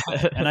yes.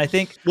 And I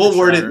think we'll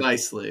word it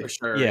nicely. For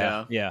sure.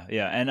 Yeah.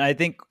 And I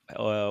think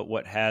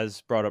what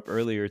has brought up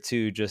earlier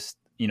too, just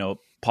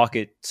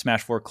Pocket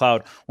Smash 4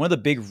 Cloud. One of the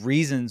big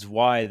reasons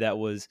why that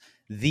was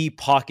the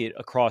pocket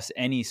across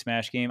any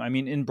Smash game. I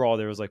mean, in Brawl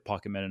there was like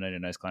Pocket Meta Knight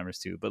and Ice Climbers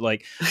too, but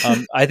like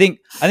I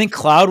think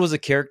Cloud was a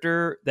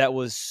character that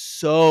was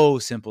so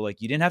simple.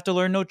 Like you didn't have to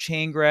learn no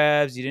chain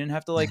grabs, you didn't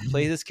have to like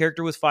play this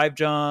character with 5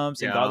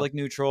 jumps and godlike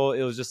neutral.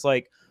 It was just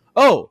like,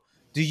 oh,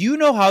 do you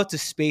know how to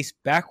space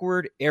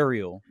backward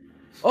aerial?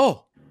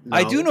 Oh, no.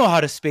 I do know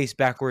how to space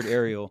backward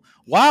aerial.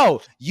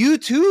 Wow, you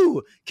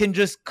too can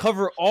just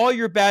cover all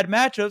your bad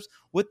matchups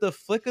with the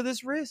flick of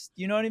this wrist.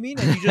 You know what I mean?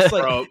 And you just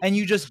like and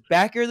you just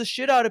back air the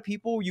shit out of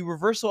people. You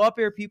reversal up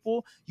air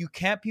people. You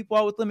camp people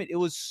out with limit. It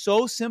was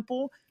so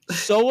simple,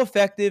 so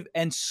effective,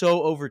 and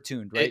so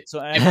overtuned, right?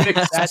 It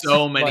fixed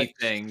so many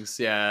things.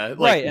 Yeah. Like,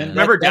 right. And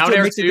remember down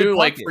air too,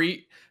 like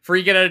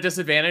free get at a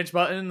disadvantage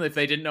button if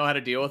they didn't know how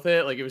to deal with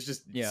it. Like it was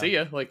just see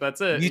ya. Like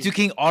that's it. Mewtwo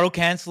King auto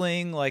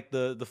canceling, like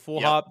the full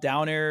hop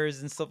down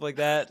airs and stuff like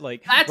that.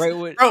 Like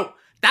bro,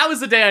 that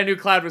was the day I knew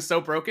Cloud was so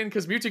broken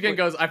because Mewtwo King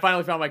goes, I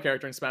finally found my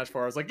character in Smash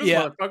 4. I was like, this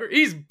motherfucker,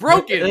 he's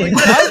broken. Like,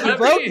 gotta be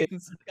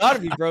broken. Gotta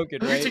be broken,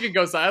 right? Mewtwo King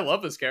goes, I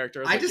love this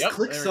character. I just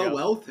clicked so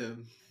well with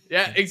him.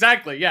 Yeah,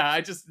 exactly. Yeah,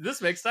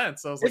 this makes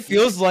sense. So I was it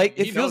feels like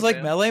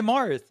Melee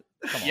Marth.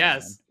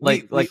 Yes.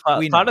 Like a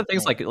lot of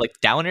things like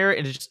down air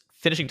and just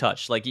finishing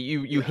touch. Like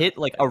you hit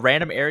like a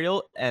random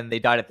aerial and they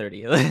died at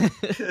 30.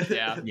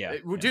 yeah.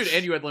 Dude,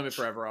 and you had limit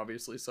forever,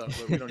 obviously, so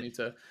we don't need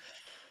to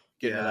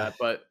get into that.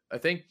 But I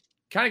think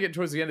kind of getting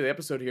towards the end of the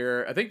episode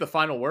here, I think the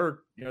final word,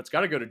 it's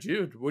got to go to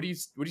Jude. What do you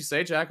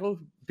say, Jakal?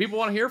 People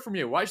want to hear from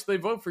you. Why should they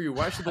vote for you?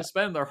 Why should they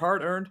spend their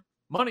hard-earned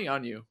money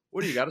on you?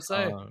 What do you got to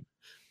say?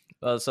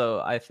 So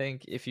I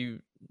think if you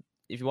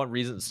want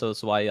reasons, so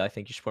that's why I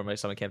think you should support my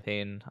summit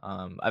campaign.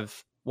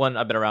 I've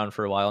been around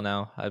for a while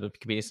now. I've been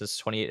competing since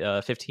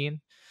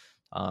 2015,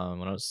 when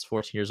I was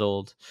 14 years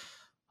old.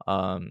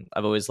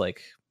 I've always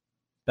like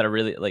been a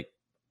really like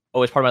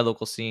always part of my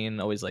local scene.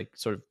 Always like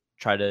sort of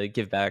try to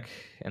give back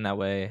in that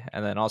way,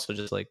 and then also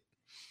just like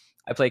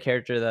I play a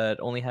character that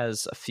only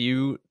has a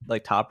few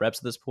like top reps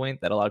at this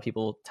point that a lot of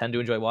people tend to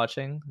enjoy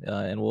watching.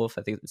 In Wolf,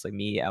 I think it's like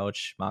me,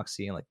 Ouch,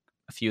 Moxie, and like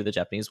a few of the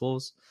Japanese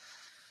wolves.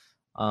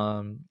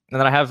 And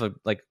then I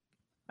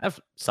have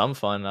some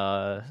fun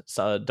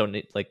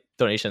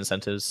donation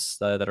incentives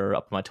that are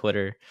up on my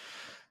Twitter.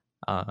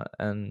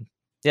 And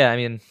yeah, I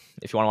mean,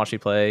 if you want to watch me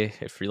play,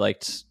 if you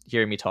liked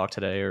hearing me talk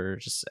today, or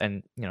just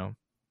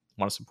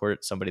want to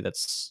support somebody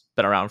that's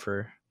been around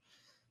for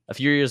a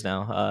few years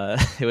now,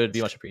 it would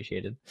be much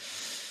appreciated.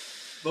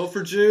 Vote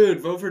for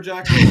Jude. Vote for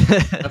Jakal.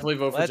 Definitely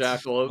vote for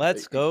Jakal.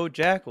 Let's go,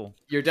 Jakal.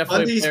 You're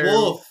definitely Undies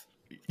Wolf.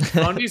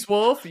 Undies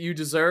Wolf, you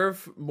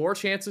deserve more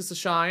chances to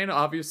shine.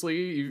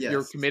 Obviously,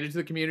 you're committed to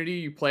the community.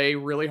 You play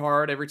really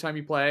hard every time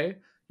you play.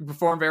 You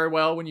perform very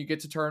well when you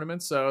get to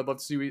tournaments. So I'd love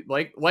to see you,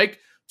 like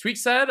Tweek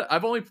said,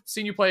 I've only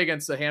seen you play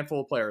against a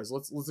handful of players.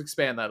 Let's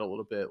expand that a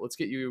little bit. Let's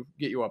get you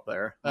up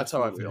there. That's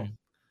Absolutely. how I feel.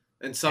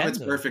 And Summit's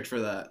perfect for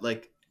that.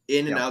 Like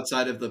in and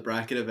outside of the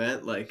bracket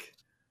event, like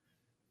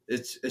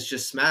it's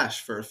just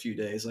Smash for a few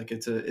days. Like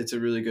it's a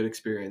really good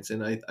experience,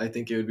 and I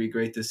think it would be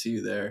great to see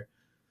you there.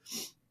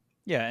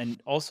 Yeah,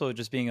 and also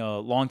just being a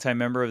longtime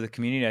member of the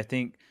community, I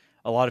think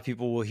a lot of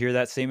people will hear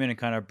that statement and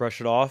kind of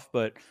brush it off.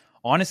 But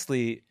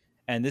honestly,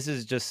 and this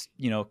is just,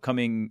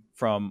 coming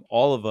from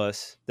all of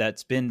us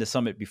that's been to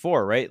Summit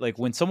before, right? Like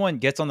when someone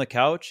gets on the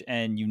couch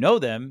and you know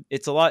them,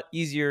 it's a lot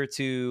easier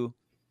to,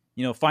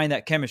 find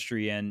that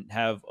chemistry and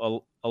have a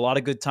lot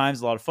of good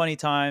times, a lot of funny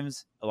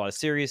times, a lot of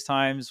serious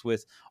times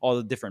with all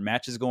the different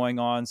matches going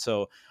on.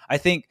 So I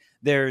think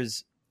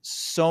there's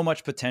so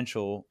much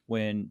potential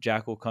when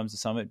Jakal comes to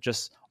Summit,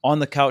 just on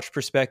the couch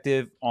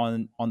perspective,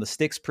 on the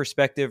sticks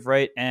perspective,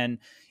 right? And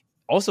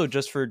also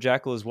just for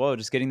Jakal as well,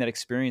 just getting that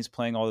experience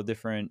playing all the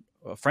different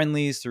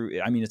friendlies through.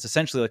 I mean, it's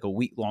essentially like a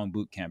week-long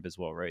boot camp as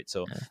well, right?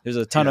 So there's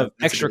a ton of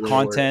extra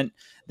content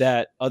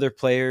that other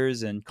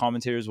players and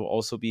commentators will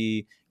also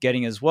be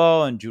getting as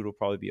well, and Jude will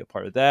probably be a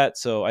part of that.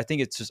 So I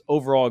think it's just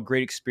overall a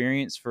great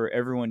experience for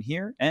everyone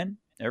here and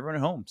everyone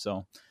at home.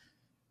 So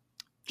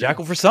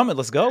Jakal for Summit,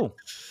 let's go.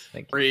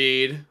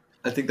 Reed.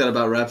 I think that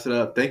about wraps it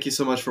up. Thank you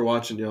so much for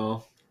watching,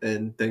 y'all,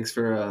 and thanks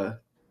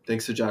for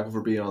Jakal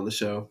for being on the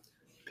show.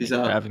 Peace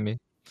out. For having me.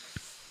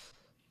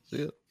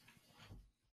 See ya.